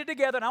 Let's read it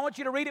together, and I want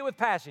you to read it with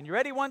passion. You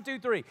ready? 1, 2,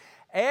 3.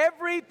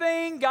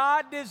 Everything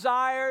God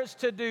desires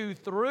to do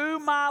through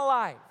my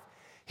life,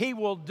 He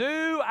will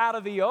do out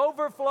of the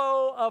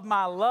overflow of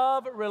my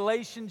love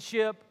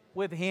relationship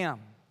with Him.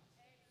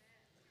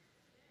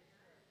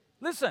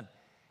 Listen,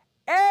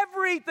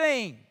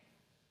 everything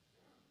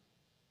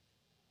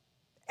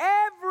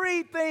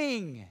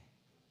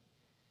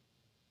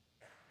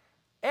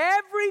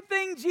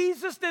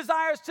Jesus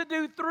desires to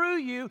do through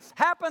you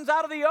happens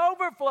out of the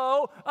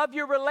overflow of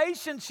your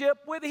relationship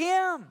with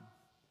Him.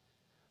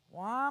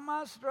 Why am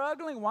I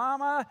struggling?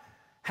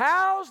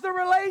 How's the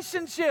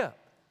relationship?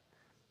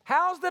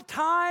 How's the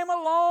time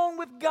alone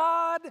with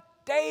God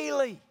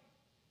daily?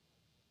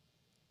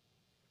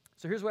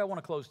 So here's where I want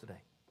to close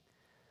today.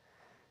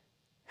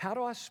 How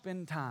do I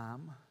spend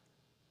time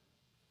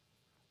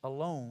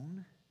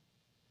alone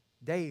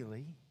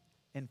daily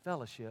in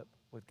fellowship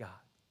with God?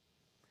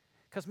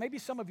 Because maybe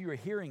some of you are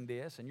hearing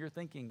this and you're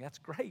thinking, that's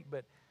great,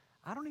 but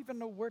I don't even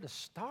know where to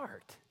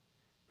start.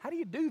 How do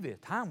you do this?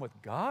 Time with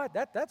God?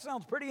 That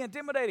sounds pretty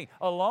intimidating.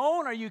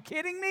 Alone? Are you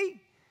kidding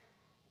me?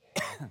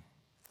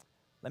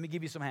 Let me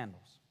give you some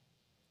handles.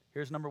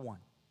 Here's number 1.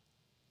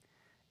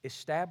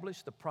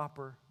 Establish the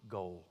proper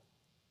goal.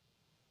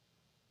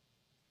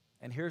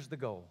 And here's the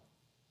goal.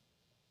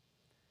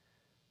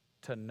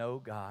 To know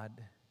God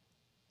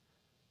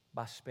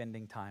by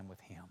spending time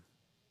with Him.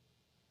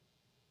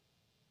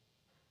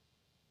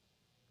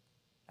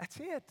 That's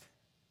it.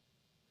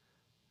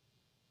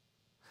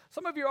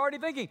 Some of you are already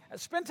thinking,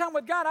 spend time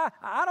with God.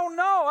 I don't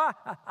know.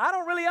 I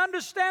don't really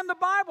understand the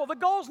Bible. The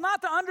goal is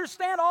not to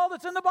understand all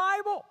that's in the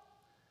Bible.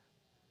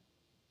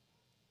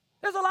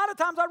 There's a lot of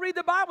times I read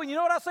the Bible, and you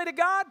know what I say to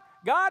God?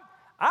 God,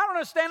 I don't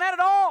understand that at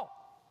all.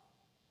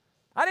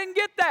 I didn't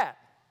get that.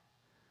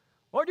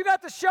 Lord, you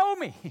got to show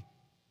me.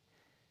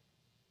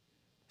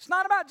 It's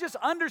not about just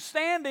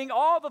understanding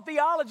all the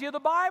theology of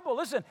the Bible.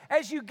 Listen,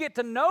 as you get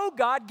to know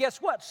God,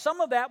 guess what? Some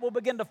of that will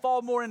begin to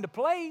fall more into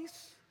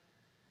place.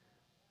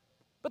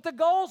 But the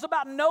goal is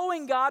about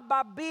knowing God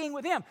by being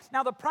with Him.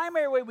 Now, the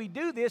primary way we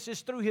do this is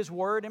through His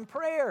Word and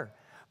prayer.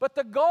 But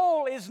the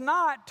goal is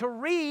not to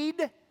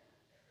read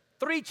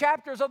 3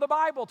 chapters of the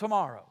Bible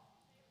tomorrow.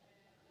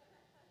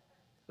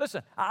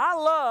 Listen, I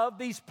love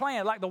these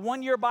plans, like the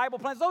 1-year Bible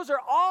plans. Those are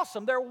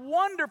awesome. They're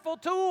wonderful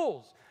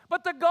tools.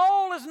 But the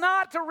goal is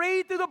not to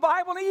read through the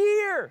Bible in a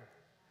year.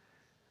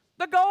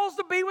 The goal is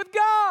to be with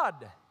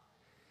God.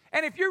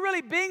 And if you're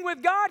really being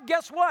with God,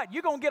 guess what?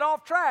 You're going to get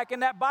off track in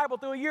that Bible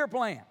through a year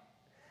plan.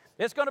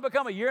 It's going to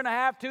become a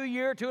 1.5,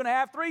 2-year,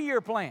 2.5, 3-year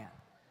plan.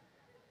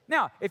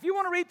 Now, if you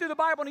want to read through the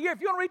Bible in a year,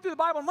 if you want to read through the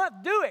Bible in a month,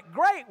 do it.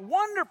 Great,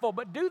 wonderful.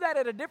 But do that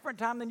at a different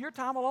time than your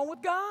time alone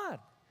with God.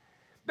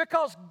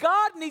 Because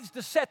God needs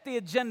to set the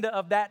agenda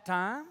of that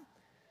time,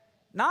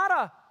 not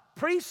a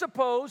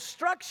presupposed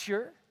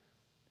structure.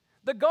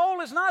 The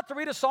goal is not to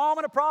read a psalm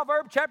and a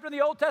proverb, chapter in the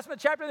Old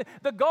Testament, chapter.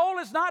 The goal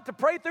is not to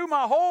pray through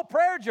my whole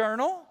prayer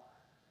journal.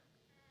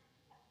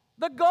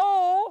 The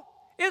goal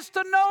is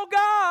to know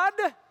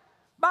God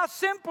by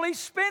simply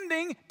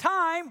spending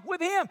time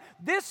with Him.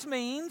 This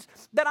means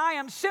that I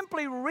am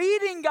simply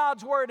reading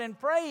God's Word and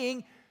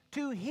praying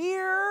to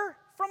hear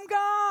from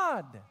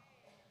God.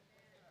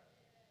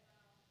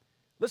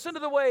 Listen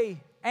to the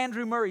way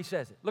Andrew Murray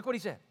says it. Look what he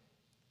said.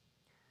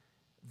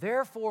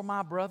 Therefore,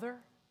 my brother,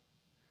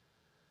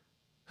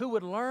 who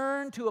would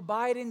learn to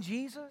abide in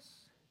Jesus,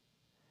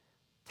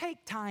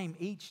 take time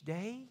each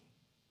day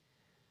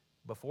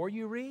before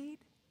you read,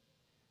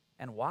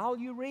 and while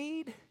you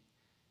read,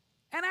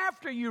 and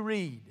after you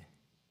read,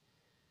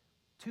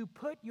 to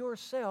put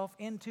yourself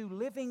into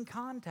living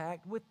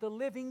contact with the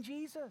living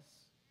Jesus,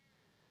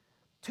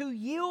 to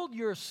yield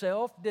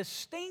yourself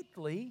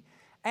distinctly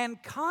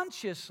and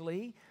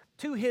consciously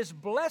to His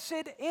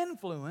blessed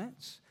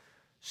influence,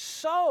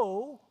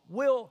 so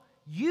will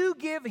you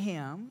give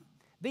Him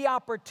the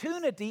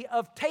opportunity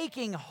of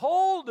taking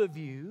hold of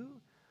you,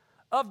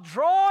 of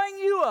drawing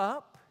you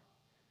up,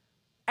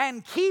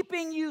 and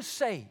keeping you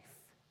safe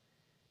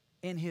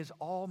in His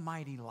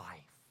almighty life.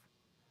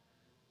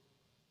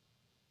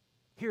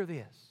 Hear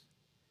this.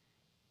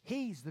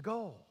 He's the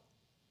goal.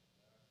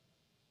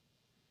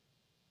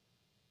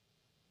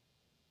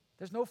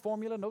 There's no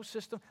formula, no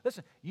system.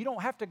 Listen, you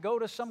don't have to go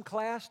to some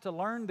class to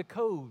learn the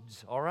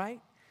codes, all right?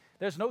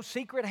 There's no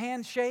secret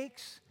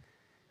handshakes.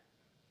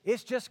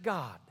 It's just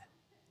God.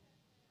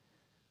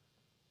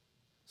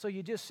 So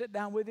you just sit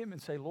down with Him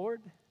and say,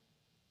 Lord,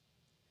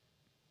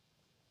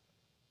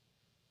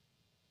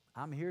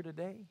 I'm here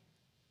today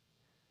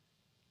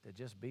to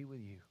just be with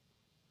You.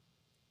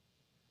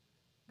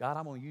 God,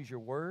 I'm going to use Your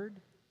Word.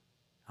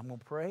 I'm going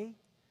to pray.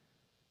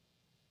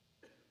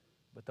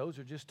 But those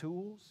are just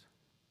tools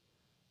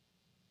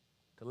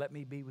to let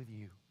me be with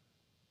You.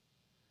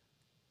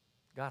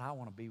 God, I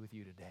want to be with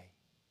You today.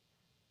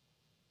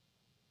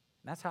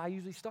 And that's how I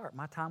usually start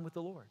my time with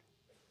the Lord.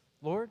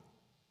 Lord,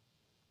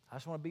 I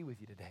just want to be with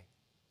You today.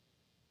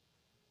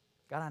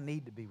 God, I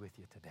need to be with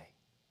You today.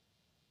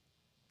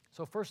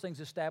 So first thing's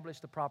establish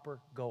the proper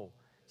goal.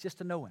 It's just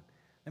to know Him.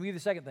 Let me give you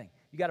the second thing.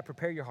 You got to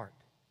prepare your heart.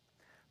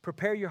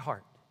 Prepare your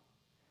heart.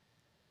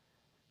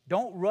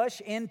 Don't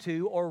rush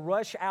into or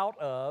rush out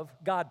of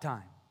God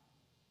time.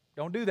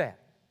 Don't do that.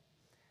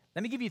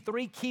 Let me give you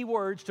 3 key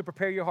words to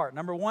prepare your heart.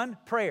 Number 1,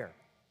 prayer.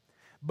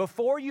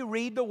 Before you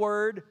read the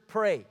word,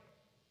 pray.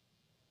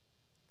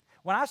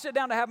 When I sit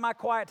down to have my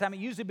quiet time, it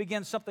usually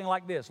begins something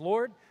like this.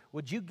 Lord,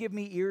 would You give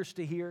me ears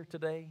to hear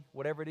today,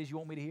 whatever it is You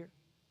want me to hear?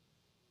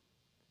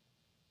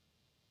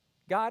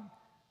 God,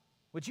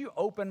 would You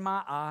open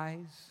my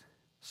eyes?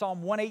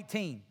 Psalm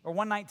 118 or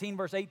 119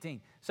 verse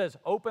 18 says,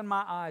 open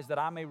my eyes that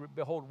I may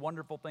behold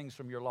wonderful things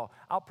from Your law.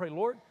 I'll pray,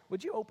 Lord,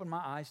 would You open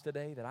my eyes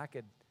today that I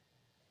could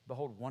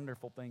behold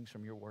wonderful things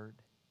from Your word?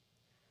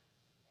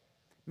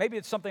 Maybe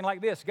it's something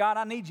like this. God,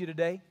 I need You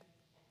today.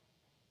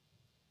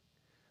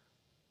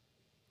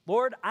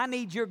 Lord, I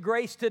need Your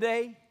grace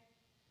today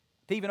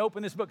to even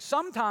open this book.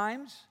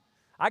 Sometimes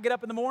I get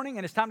up in the morning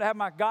and it's time to have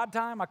my God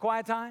time, my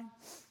quiet time.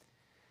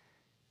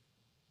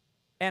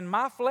 And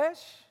my flesh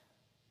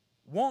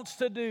wants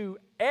to do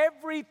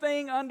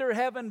everything under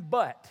heaven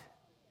but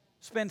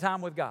spend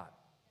time with God.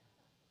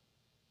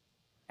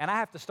 And I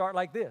have to start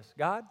like this.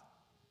 God,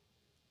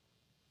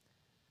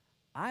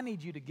 I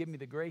need You to give me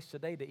the grace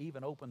today to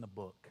even open the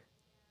book.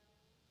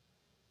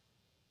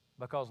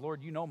 Because,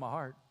 Lord, You know my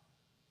heart.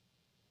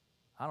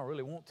 I don't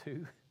really want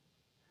to.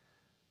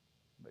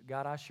 But,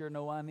 God, I sure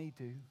know I need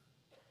to.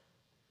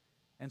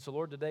 And so,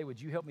 Lord, today,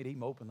 would You help me to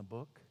even open the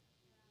book?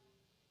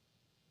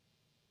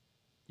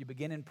 You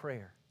begin in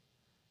prayer.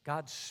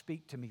 God,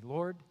 speak to me.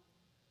 Lord,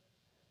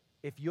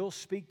 if You'll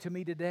speak to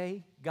me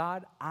today,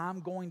 God, I'm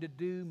going to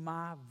do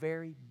my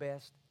very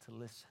best to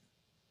listen.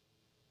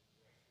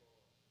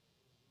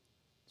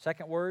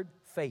 Second word,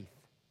 faith.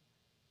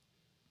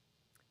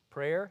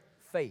 Prayer,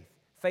 faith.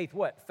 Faith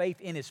what? Faith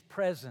in His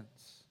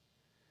presence.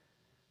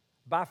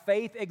 By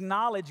faith,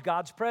 acknowledge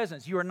God's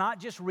presence. You are not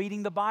just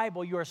reading the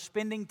Bible, you are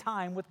spending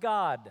time with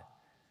God.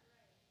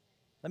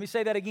 Let me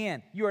say that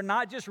again. You are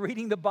not just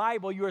reading the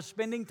Bible, you are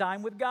spending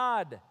time with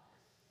God.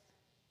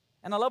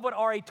 And I love what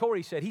R.A.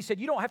 Torrey said. He said,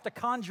 you don't have to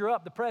conjure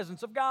up the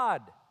presence of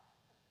God.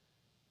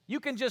 You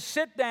can just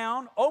sit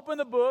down, open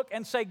the book,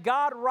 and say,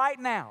 God, right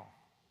now,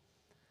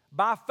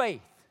 by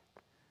faith,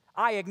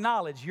 I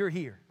acknowledge You're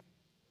here.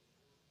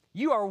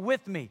 You are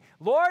with me.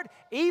 Lord,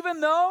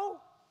 even though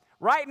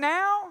right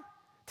now,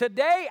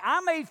 today,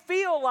 I may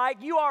feel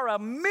like You are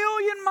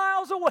 1,000,000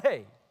 miles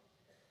away,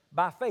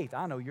 by faith,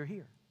 I know You're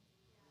here.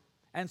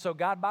 And so,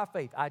 God, by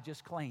faith, I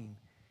just claim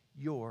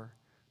Your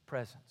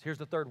presence. Here's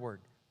the third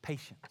word,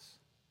 patience.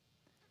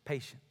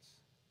 Patience.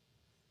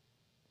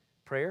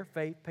 Prayer,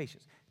 faith,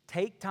 patience.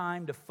 Take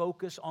time to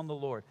focus on the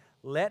Lord.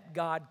 Let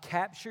God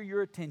capture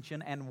your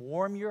attention and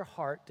warm your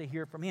heart to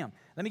hear from Him.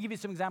 Let me give you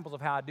some examples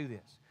of how I do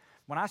this.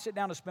 When I sit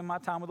down to spend my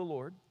time with the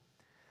Lord,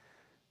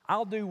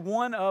 I'll do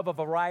one of a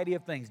variety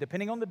of things,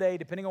 depending on the day,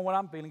 depending on what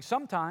I'm feeling.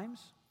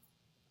 Sometimes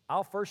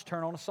I'll first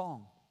turn on a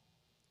song,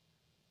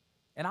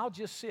 and I'll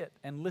just sit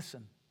and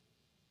listen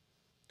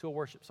to a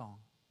worship song.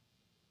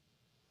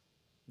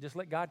 Just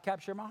let God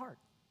capture my heart.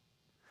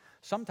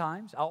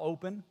 Sometimes I'll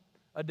open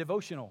a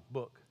devotional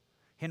book.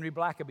 Henry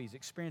Blackaby's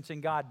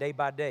Experiencing God Day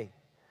by Day.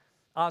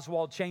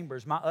 Oswald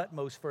Chambers, My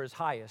Utmost for His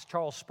Highest.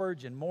 Charles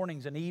Spurgeon,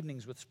 Mornings and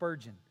Evenings with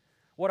Spurgeon.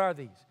 What are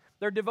these?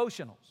 They're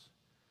devotionals.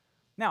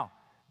 Now,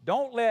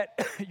 don't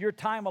let your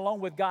time alone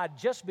with God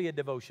just be a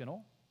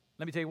devotional.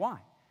 Let me tell you why.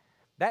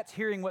 That's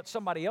hearing what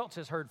somebody else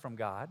has heard from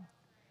God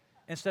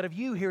instead of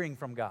you hearing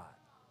from God.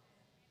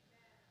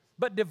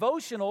 But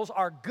devotionals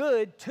are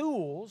good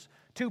tools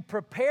to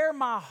prepare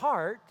my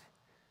heart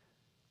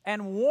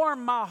and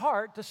warm my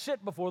heart to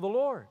sit before the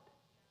Lord.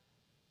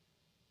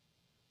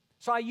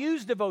 So I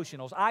use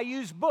devotionals. I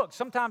use books.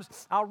 Sometimes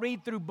I'll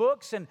read through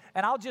books and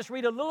I'll just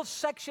read a little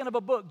section of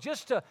a book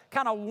just to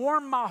kind of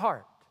warm my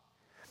heart.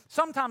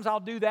 Sometimes I'll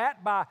do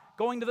that by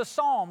going to the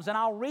Psalms and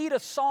I'll read a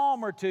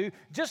psalm or two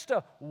just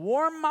to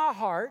warm my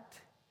heart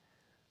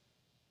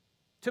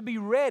to be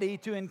ready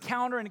to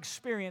encounter and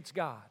experience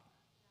God.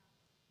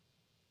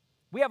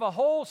 We have a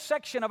whole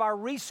section of our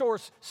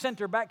resource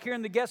center back here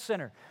in the guest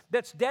center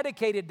that's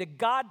dedicated to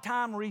God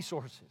time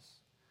resources.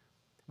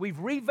 We've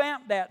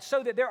revamped that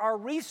so that there are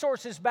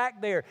resources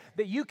back there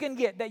that you can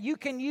get, that you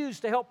can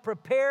use to help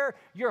prepare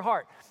your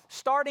heart.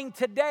 Starting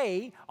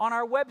today on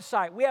our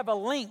website, we have a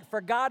link for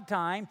God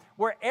Time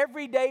where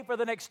every day for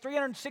the next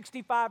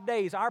 365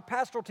 days, our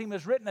pastoral team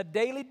has written a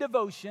daily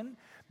devotion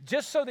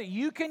just so that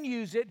you can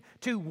use it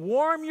to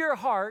warm your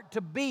heart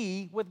to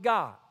be with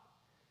God.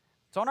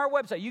 It's on our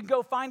website. You can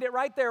go find it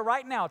right there,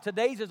 right now.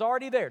 Today's is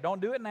already there.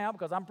 Don't do it now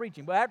because I'm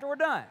preaching, but after we're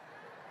done,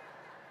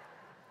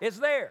 it's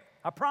there.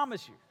 I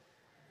promise you.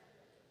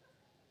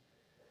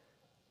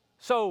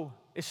 So,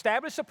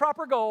 establish a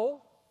proper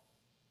goal,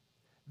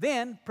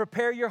 then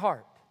prepare your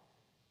heart.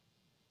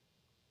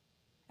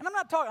 And I'm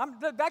not talking,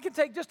 that can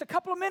take just a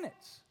couple of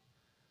minutes.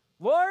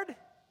 Lord,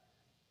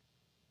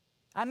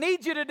 I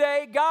need you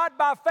today. God,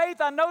 by faith,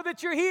 I know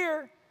that you're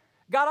here.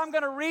 God, I'm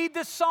going to read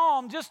this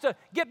psalm just to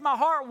get my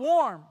heart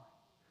warm.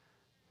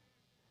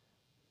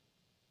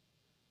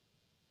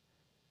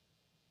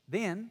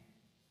 Then,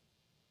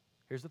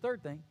 here's the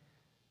third thing.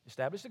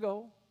 Establish the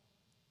goal.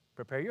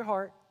 Prepare your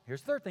heart.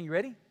 Here's the third thing. You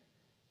ready?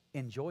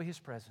 Enjoy His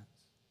presence.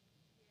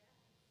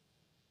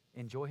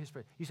 Enjoy His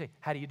presence. You say,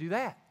 how do you do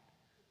that?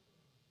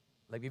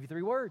 Let me give you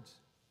 3 words.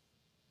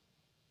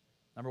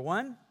 Number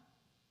 1,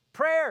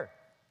 prayer.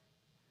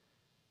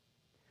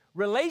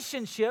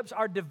 Relationships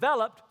are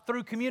developed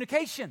through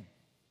communication.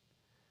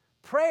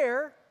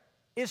 Prayer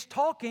is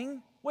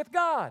talking with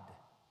God.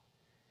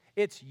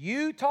 It's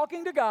you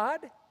talking to God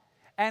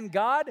and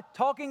God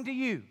talking to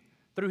you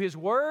through His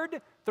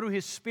Word, through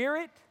His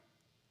Spirit.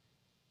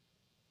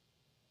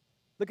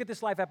 Look at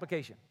this life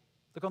application.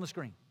 Look on the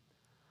screen.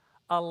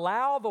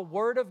 Allow the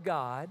Word of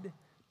God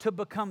to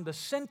become the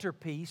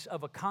centerpiece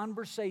of a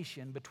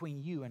conversation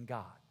between you and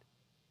God.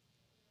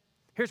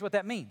 Here's what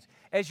that means.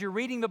 As you're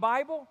reading the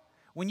Bible,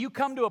 when you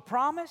come to a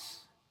promise,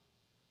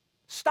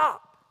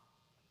 stop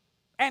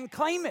and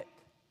claim it.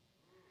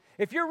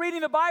 If you're reading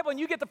the Bible and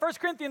you get to 1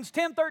 Corinthians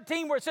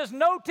 10:13 where it says,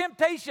 no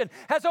temptation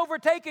has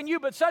overtaken you,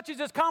 but such as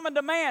is common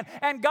to man,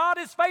 and God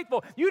is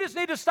faithful. You just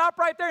need to stop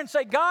right there and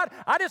say, God,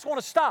 I just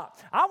want to stop.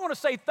 I want to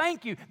say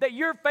thank you that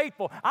you're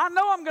faithful. I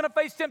know I'm going to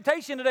face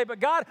temptation today, but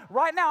God,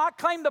 right now I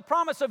claim the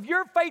promise of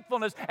your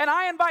faithfulness, and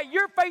I invite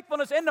your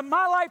faithfulness into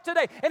my life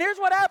today. And here's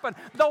what happened.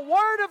 The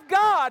Word of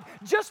God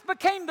just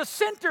became the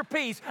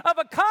centerpiece of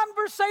a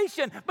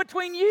conversation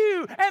between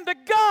you and the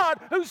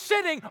God who's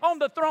sitting on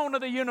the throne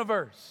of the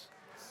universe.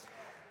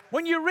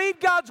 When you read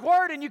God's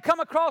Word and you come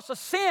across a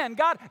sin,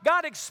 God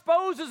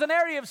exposes an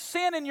area of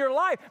sin in your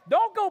life.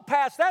 Don't go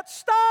past that.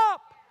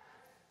 Stop.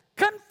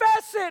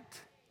 Confess it.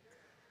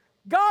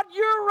 God,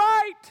 you're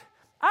right.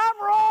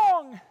 I'm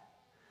wrong.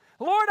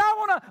 Lord, I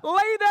want to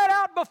lay that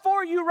out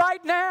before you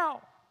right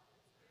now.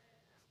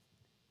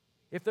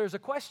 If there's a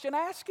question,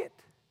 ask it.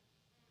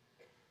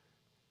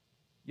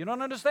 You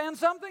don't understand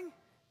something?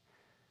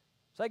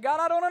 Say,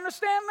 God, I don't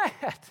understand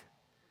that.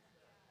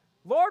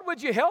 Lord,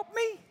 would you help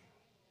me?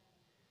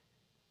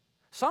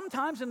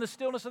 Sometimes in the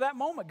stillness of that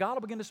moment, God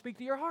will begin to speak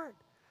to your heart.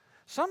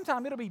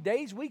 Sometimes it'll be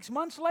days, weeks,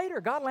 months later.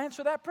 God will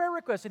answer that prayer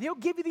request and He'll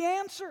give you the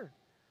answer.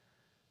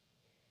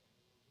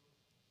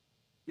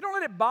 You don't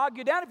let it bog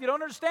you down. If you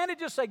don't understand it,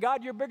 just say,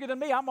 God, you're bigger than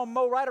me. I'm going to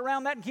mow right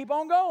around that and keep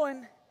on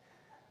going.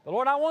 But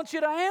Lord, I want you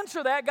to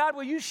answer that. God,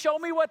 will you show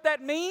me what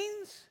that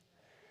means?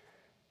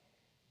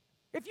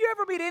 If you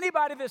ever meet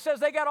anybody that says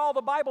they got all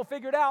the Bible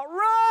figured out,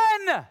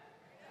 run!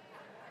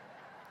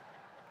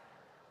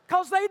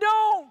 Because they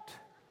don't.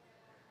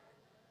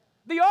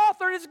 The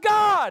author is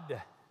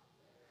God.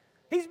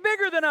 He's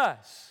bigger than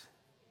us.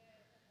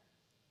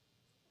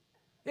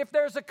 If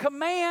there's a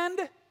command,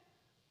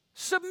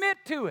 submit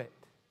to it.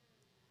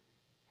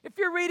 If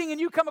you're reading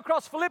and you come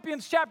across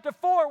Philippians chapter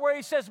 4 where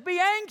he says, be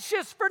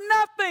anxious for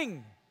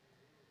nothing.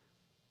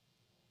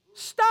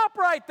 Stop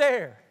right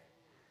there.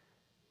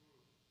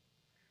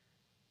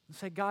 And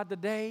say, God,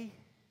 today,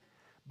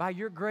 by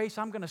your grace,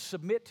 I'm going to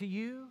submit to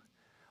you.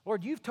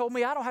 Lord, you've told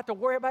me I don't have to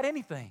worry about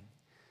anything.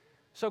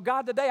 So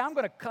God, today I'm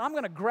going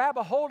to grab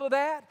a hold of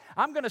that.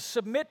 I'm going to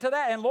submit to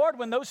that. And Lord,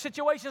 when those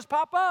situations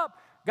pop up,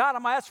 God,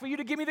 I'm going to ask for you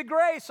to give me the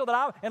grace so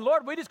that and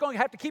Lord, we're just going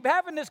to have to keep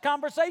having this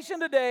conversation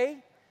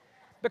today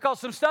because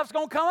some stuff's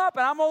going to come up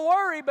and I'm going to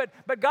worry.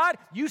 But God,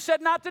 you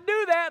said not to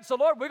do that. So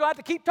Lord, we're going to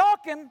have to keep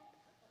talking.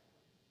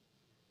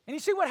 And you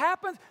see what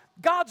happens?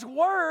 God's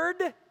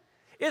Word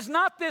is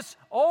not this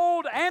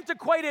old,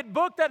 antiquated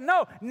book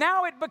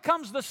now it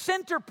becomes the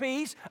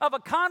centerpiece of a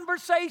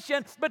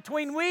conversation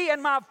between me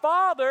and my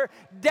Father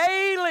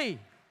daily.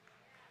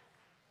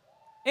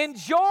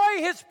 Enjoy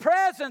His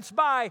presence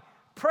by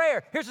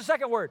prayer. Here's the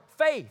second word,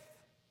 faith.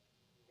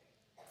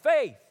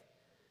 Faith.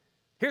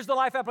 Here's the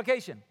life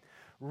application.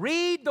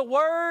 Read the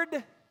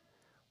Word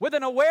with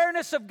an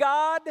awareness of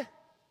God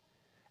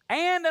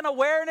and an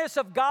awareness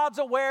of God's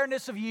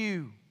awareness of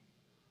you.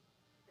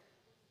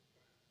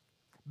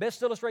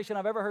 Best illustration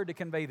I've ever heard to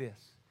convey this.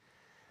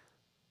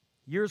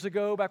 Years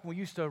ago, back when we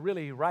used to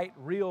really write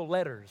real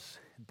letters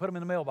and put them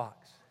in the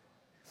mailbox,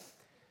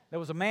 there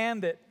was a man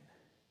that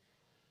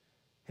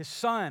his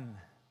son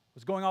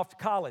was going off to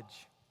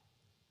college.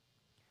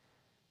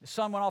 His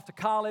son went off to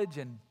college,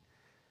 and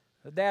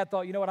the dad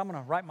thought, you know what, I'm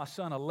going to write my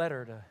son a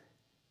letter to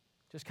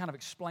just kind of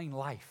explain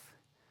life.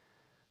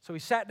 So he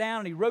sat down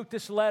and he wrote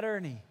this letter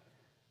and he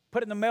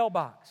put it in the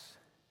mailbox.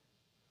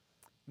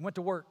 He went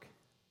to work.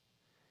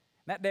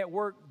 And that day at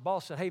work, the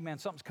boss said, hey man,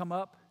 something's come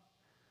up.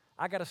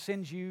 I got to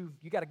send you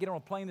got to get on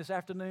a plane this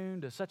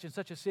afternoon to such and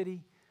such a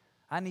city.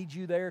 I need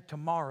you there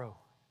tomorrow.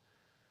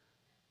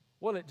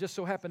 Well, it just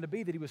so happened to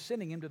be that he was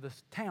sending him to the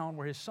town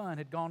where his son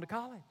had gone to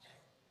college.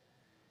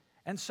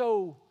 And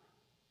so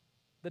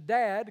the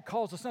dad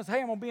calls the son and says,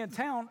 hey, I'm going to be in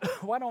town.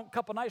 Why don't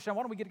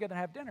we get together and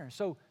have dinner?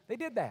 So they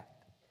did that.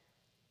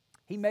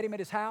 He met him at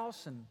his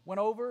house and went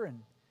over,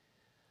 and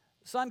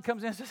the son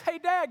comes in and says, hey,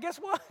 Dad, guess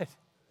what?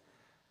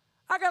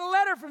 I got a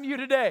letter from you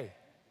today.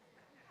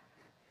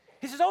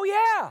 He says, oh,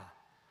 yeah.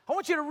 I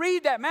want you to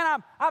read that.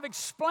 Man, I've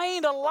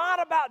explained a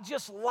lot about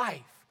just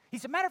life. He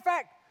said, matter of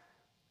fact,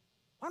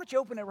 why don't you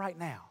open it right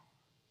now?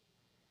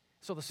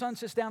 So the son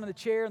sits down in the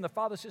chair, and the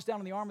father sits down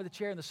on the arm of the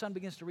chair, and the son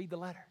begins to read the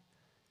letter.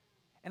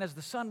 And as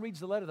the son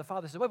reads the letter, the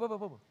father says, wait.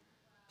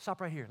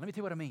 Stop right here. Let me tell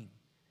you what I mean.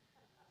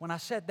 When I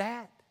said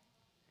that,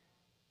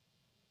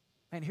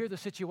 man, here are the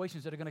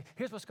situations that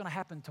here's what's going to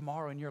happen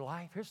tomorrow in your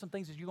life. Here's some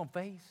things that you're going to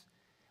face.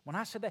 When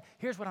I said that,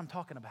 here's what I'm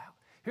talking about.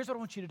 Here's what I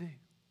want you to do.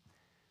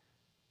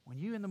 When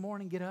you in the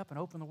morning get up and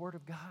open the Word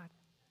of God,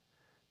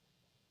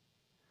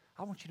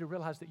 I want you to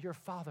realize that your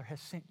Father has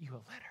sent you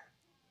a letter.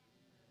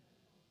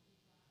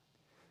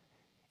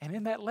 And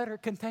in that letter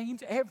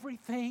contains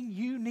everything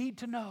you need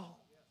to know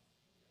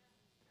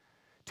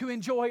to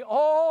enjoy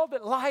all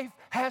that life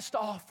has to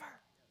offer.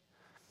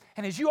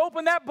 And as you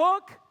open that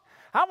book,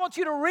 I want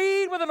you to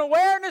read with an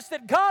awareness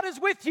that God is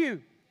with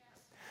you.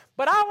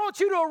 But I want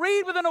you to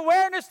read with an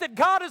awareness that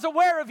God is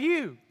aware of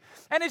you.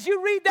 And as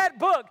you read that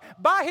book,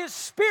 by His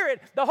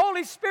Spirit, the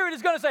Holy Spirit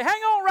is going to say,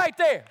 hang on right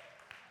there.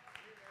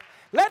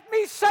 Let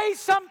me say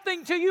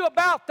something to you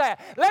about that.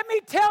 Let me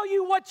tell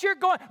you what you're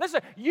going.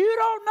 Listen, you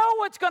don't know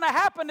what's going to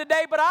happen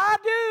today, but I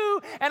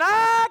do, and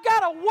I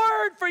got a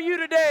word for you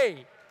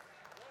today.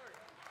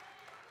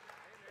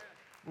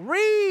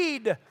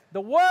 Read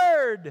the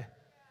Word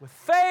with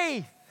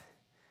faith.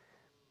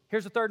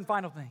 Here's the third and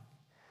final thing.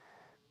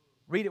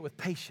 Read it with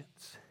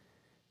patience.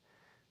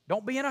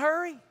 Don't be in a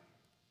hurry.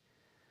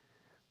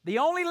 The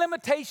only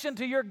limitation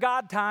to your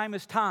God time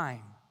is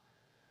time,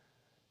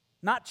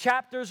 not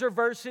chapters or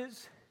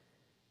verses.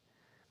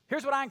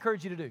 Here's what I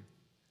encourage you to do.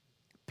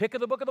 Pick a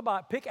book of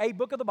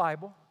the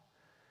Bible.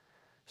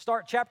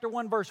 Start chapter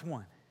 1, verse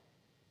 1.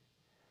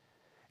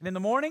 And in the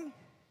morning,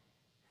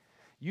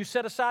 you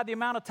set aside the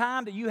amount of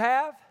time that you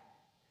have,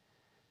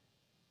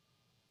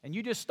 and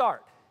you just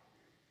start.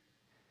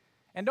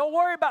 And don't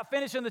worry about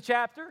finishing the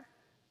chapter.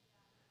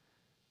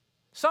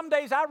 Some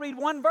days I read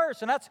one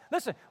verse, and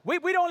listen, we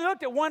only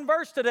looked at one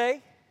verse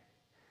today.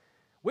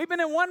 We've been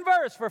in one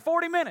verse for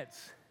 40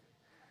 minutes.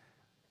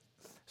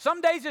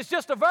 Some days it's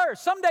just a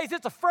verse. Some days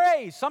it's a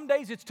phrase. Some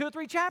days it's 2 or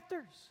 3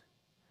 chapters.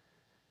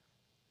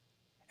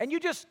 And you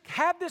just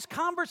have this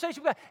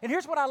conversation with God. And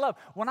here's what I love.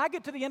 When I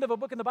get to the end of a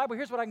book in the Bible,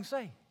 here's what I can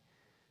say.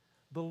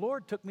 The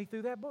Lord took me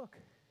through that book.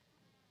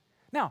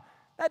 Now,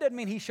 that doesn't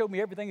mean He showed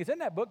me everything that's in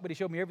that book, but He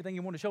showed me everything He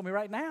wanted to show me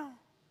right now.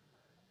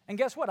 And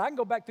guess what? I can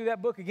go back through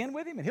that book again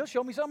with Him, and He'll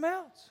show me something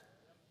else.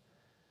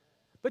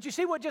 But you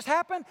see what just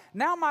happened?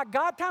 Now my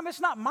God time,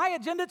 it's not my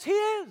agenda, it's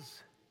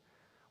His.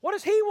 What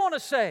does He want to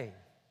say?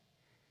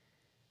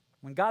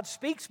 When God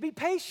speaks, be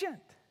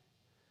patient.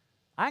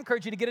 I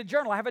encourage you to get a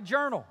journal. I have a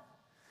journal.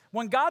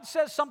 When God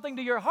says something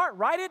to your heart,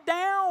 write it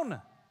down. Does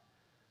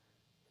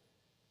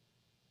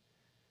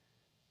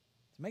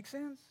it make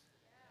sense?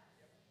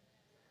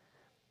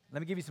 Let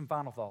me give you some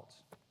final thoughts.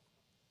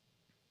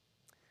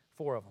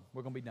 4 of them.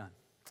 We're going to be done.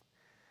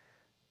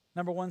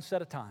 Number 1,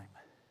 set a time.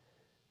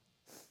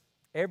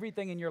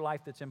 Everything in your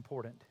life that's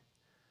important,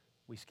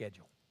 we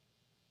schedule.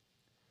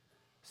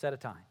 Set a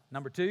time.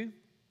 Number 2,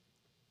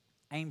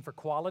 aim for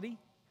quality,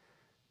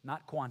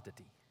 not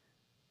quantity.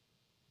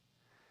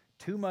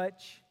 Too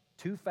much,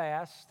 too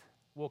fast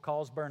will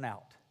cause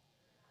burnout.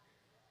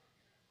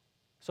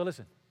 So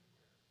listen,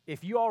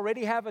 If you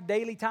already have a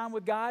daily time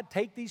with God,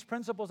 take these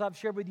principles I've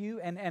shared with you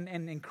and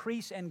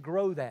increase and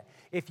grow that.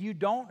 If you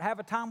don't have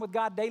a time with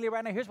God daily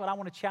right now, here's what I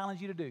want to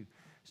challenge you to do.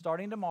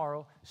 Starting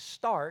tomorrow,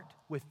 start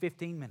with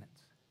 15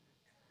 minutes.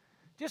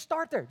 Just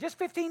start there. Just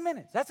 15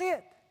 minutes. That's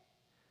it.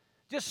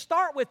 Just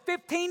start with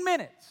 15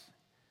 minutes.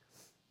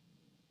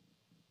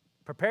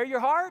 Prepare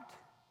your heart.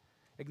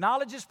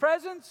 Acknowledge His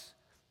presence.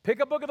 Pick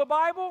a book of the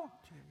Bible.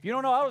 If you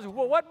don't know,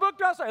 well, what book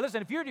do I start?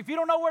 Listen, if you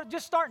don't know where,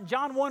 just start in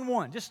John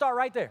 1:1. Just start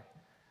right there.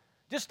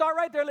 Just start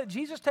right there. Let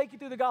Jesus take you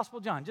through the Gospel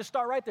of John. Just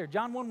start right there,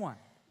 John 1:1.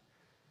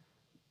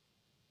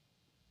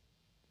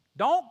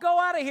 Don't go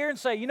out of here and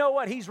say, you know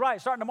what, he's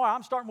right. Starting tomorrow,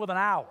 I'm starting with an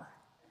hour.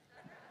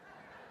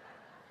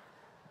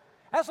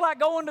 That's like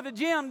going to the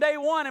gym day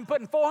one and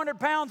putting 400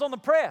 pounds on the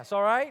press,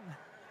 all right?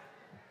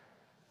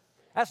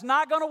 That's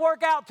not going to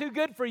work out too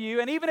good for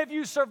you. And even if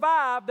you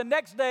survive, the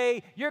next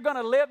day, you're going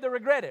to live to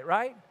regret it,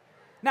 right?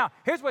 Now,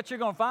 here's what you're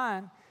going to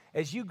find.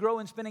 As you grow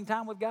in spending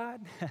time with God,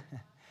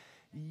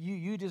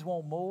 you just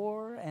want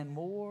more and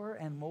more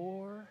and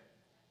more.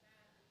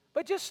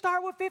 But just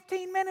start with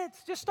 15 minutes.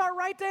 Just start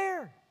right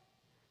there.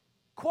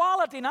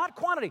 Quality, not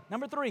quantity.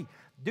 Number 3,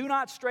 do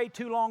not stray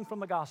too long from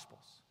the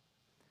Gospels.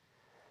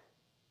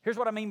 Here's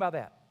what I mean by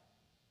that.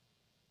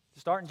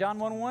 Start in John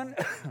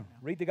 1:1,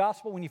 read the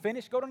Gospel. When you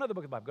finish, go to another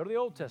book of the Bible. Go to the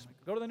Old Testament.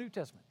 Go to the New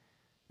Testament.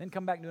 Then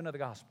come back and do another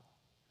Gospel.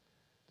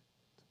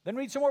 Then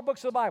read some more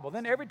books of the Bible.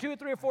 Then every 2 or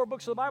 3 or 4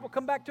 books of the Bible,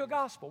 come back to a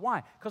Gospel.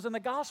 Why? Because in the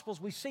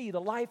Gospels, we see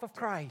the life of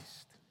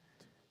Christ.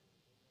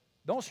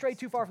 Don't stray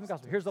too far from the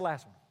Gospel. Here's the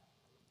last one.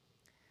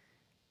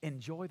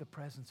 Enjoy the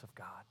presence of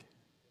God.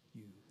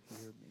 You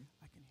hear me?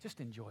 I can hear.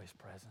 Just enjoy His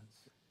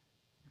presence.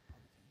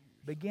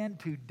 Begin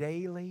to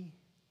daily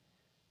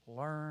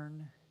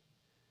learn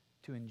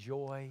to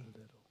enjoy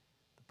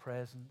the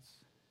presence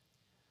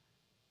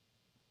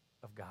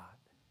of God.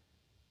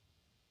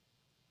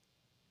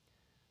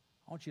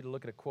 I want you to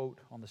look at a quote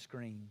on the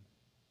screen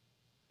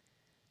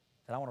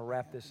that I want to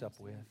wrap this up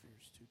with. Do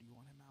you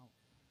want him out?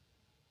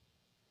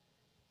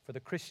 For the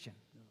Christian,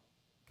 No.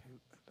 Okay,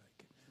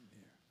 get him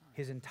there. All right.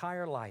 his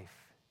entire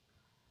life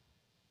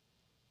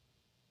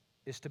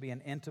is to be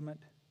an intimate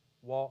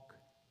walk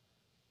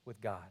with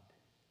God.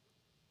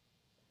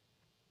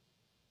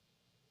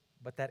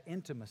 But that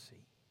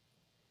intimacy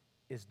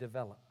is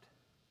developed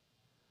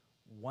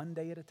one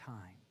day at a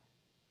time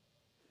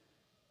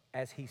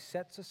as he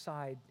sets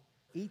aside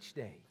each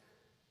day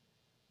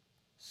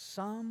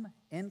some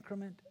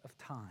increment of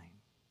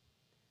time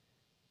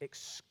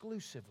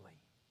exclusively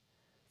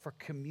for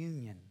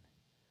communion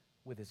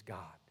with his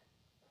God.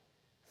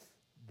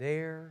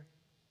 There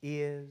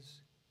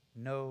is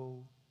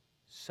no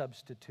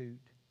substitute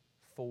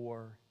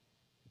for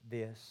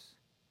this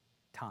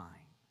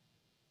time.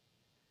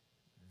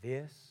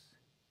 This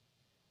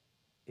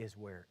is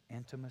where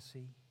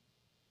intimacy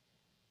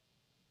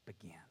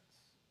begins.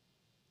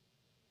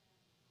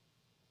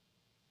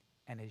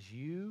 And as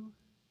you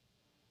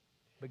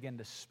begin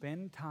to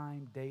spend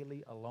time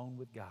daily alone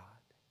with God,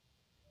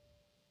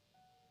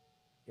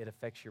 it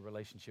affects your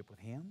relationship with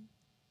Him.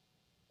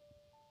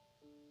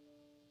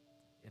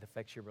 It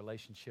affects your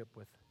relationship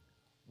with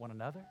one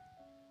another.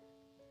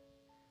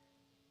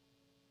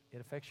 It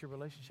affects your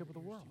relationship with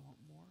the world.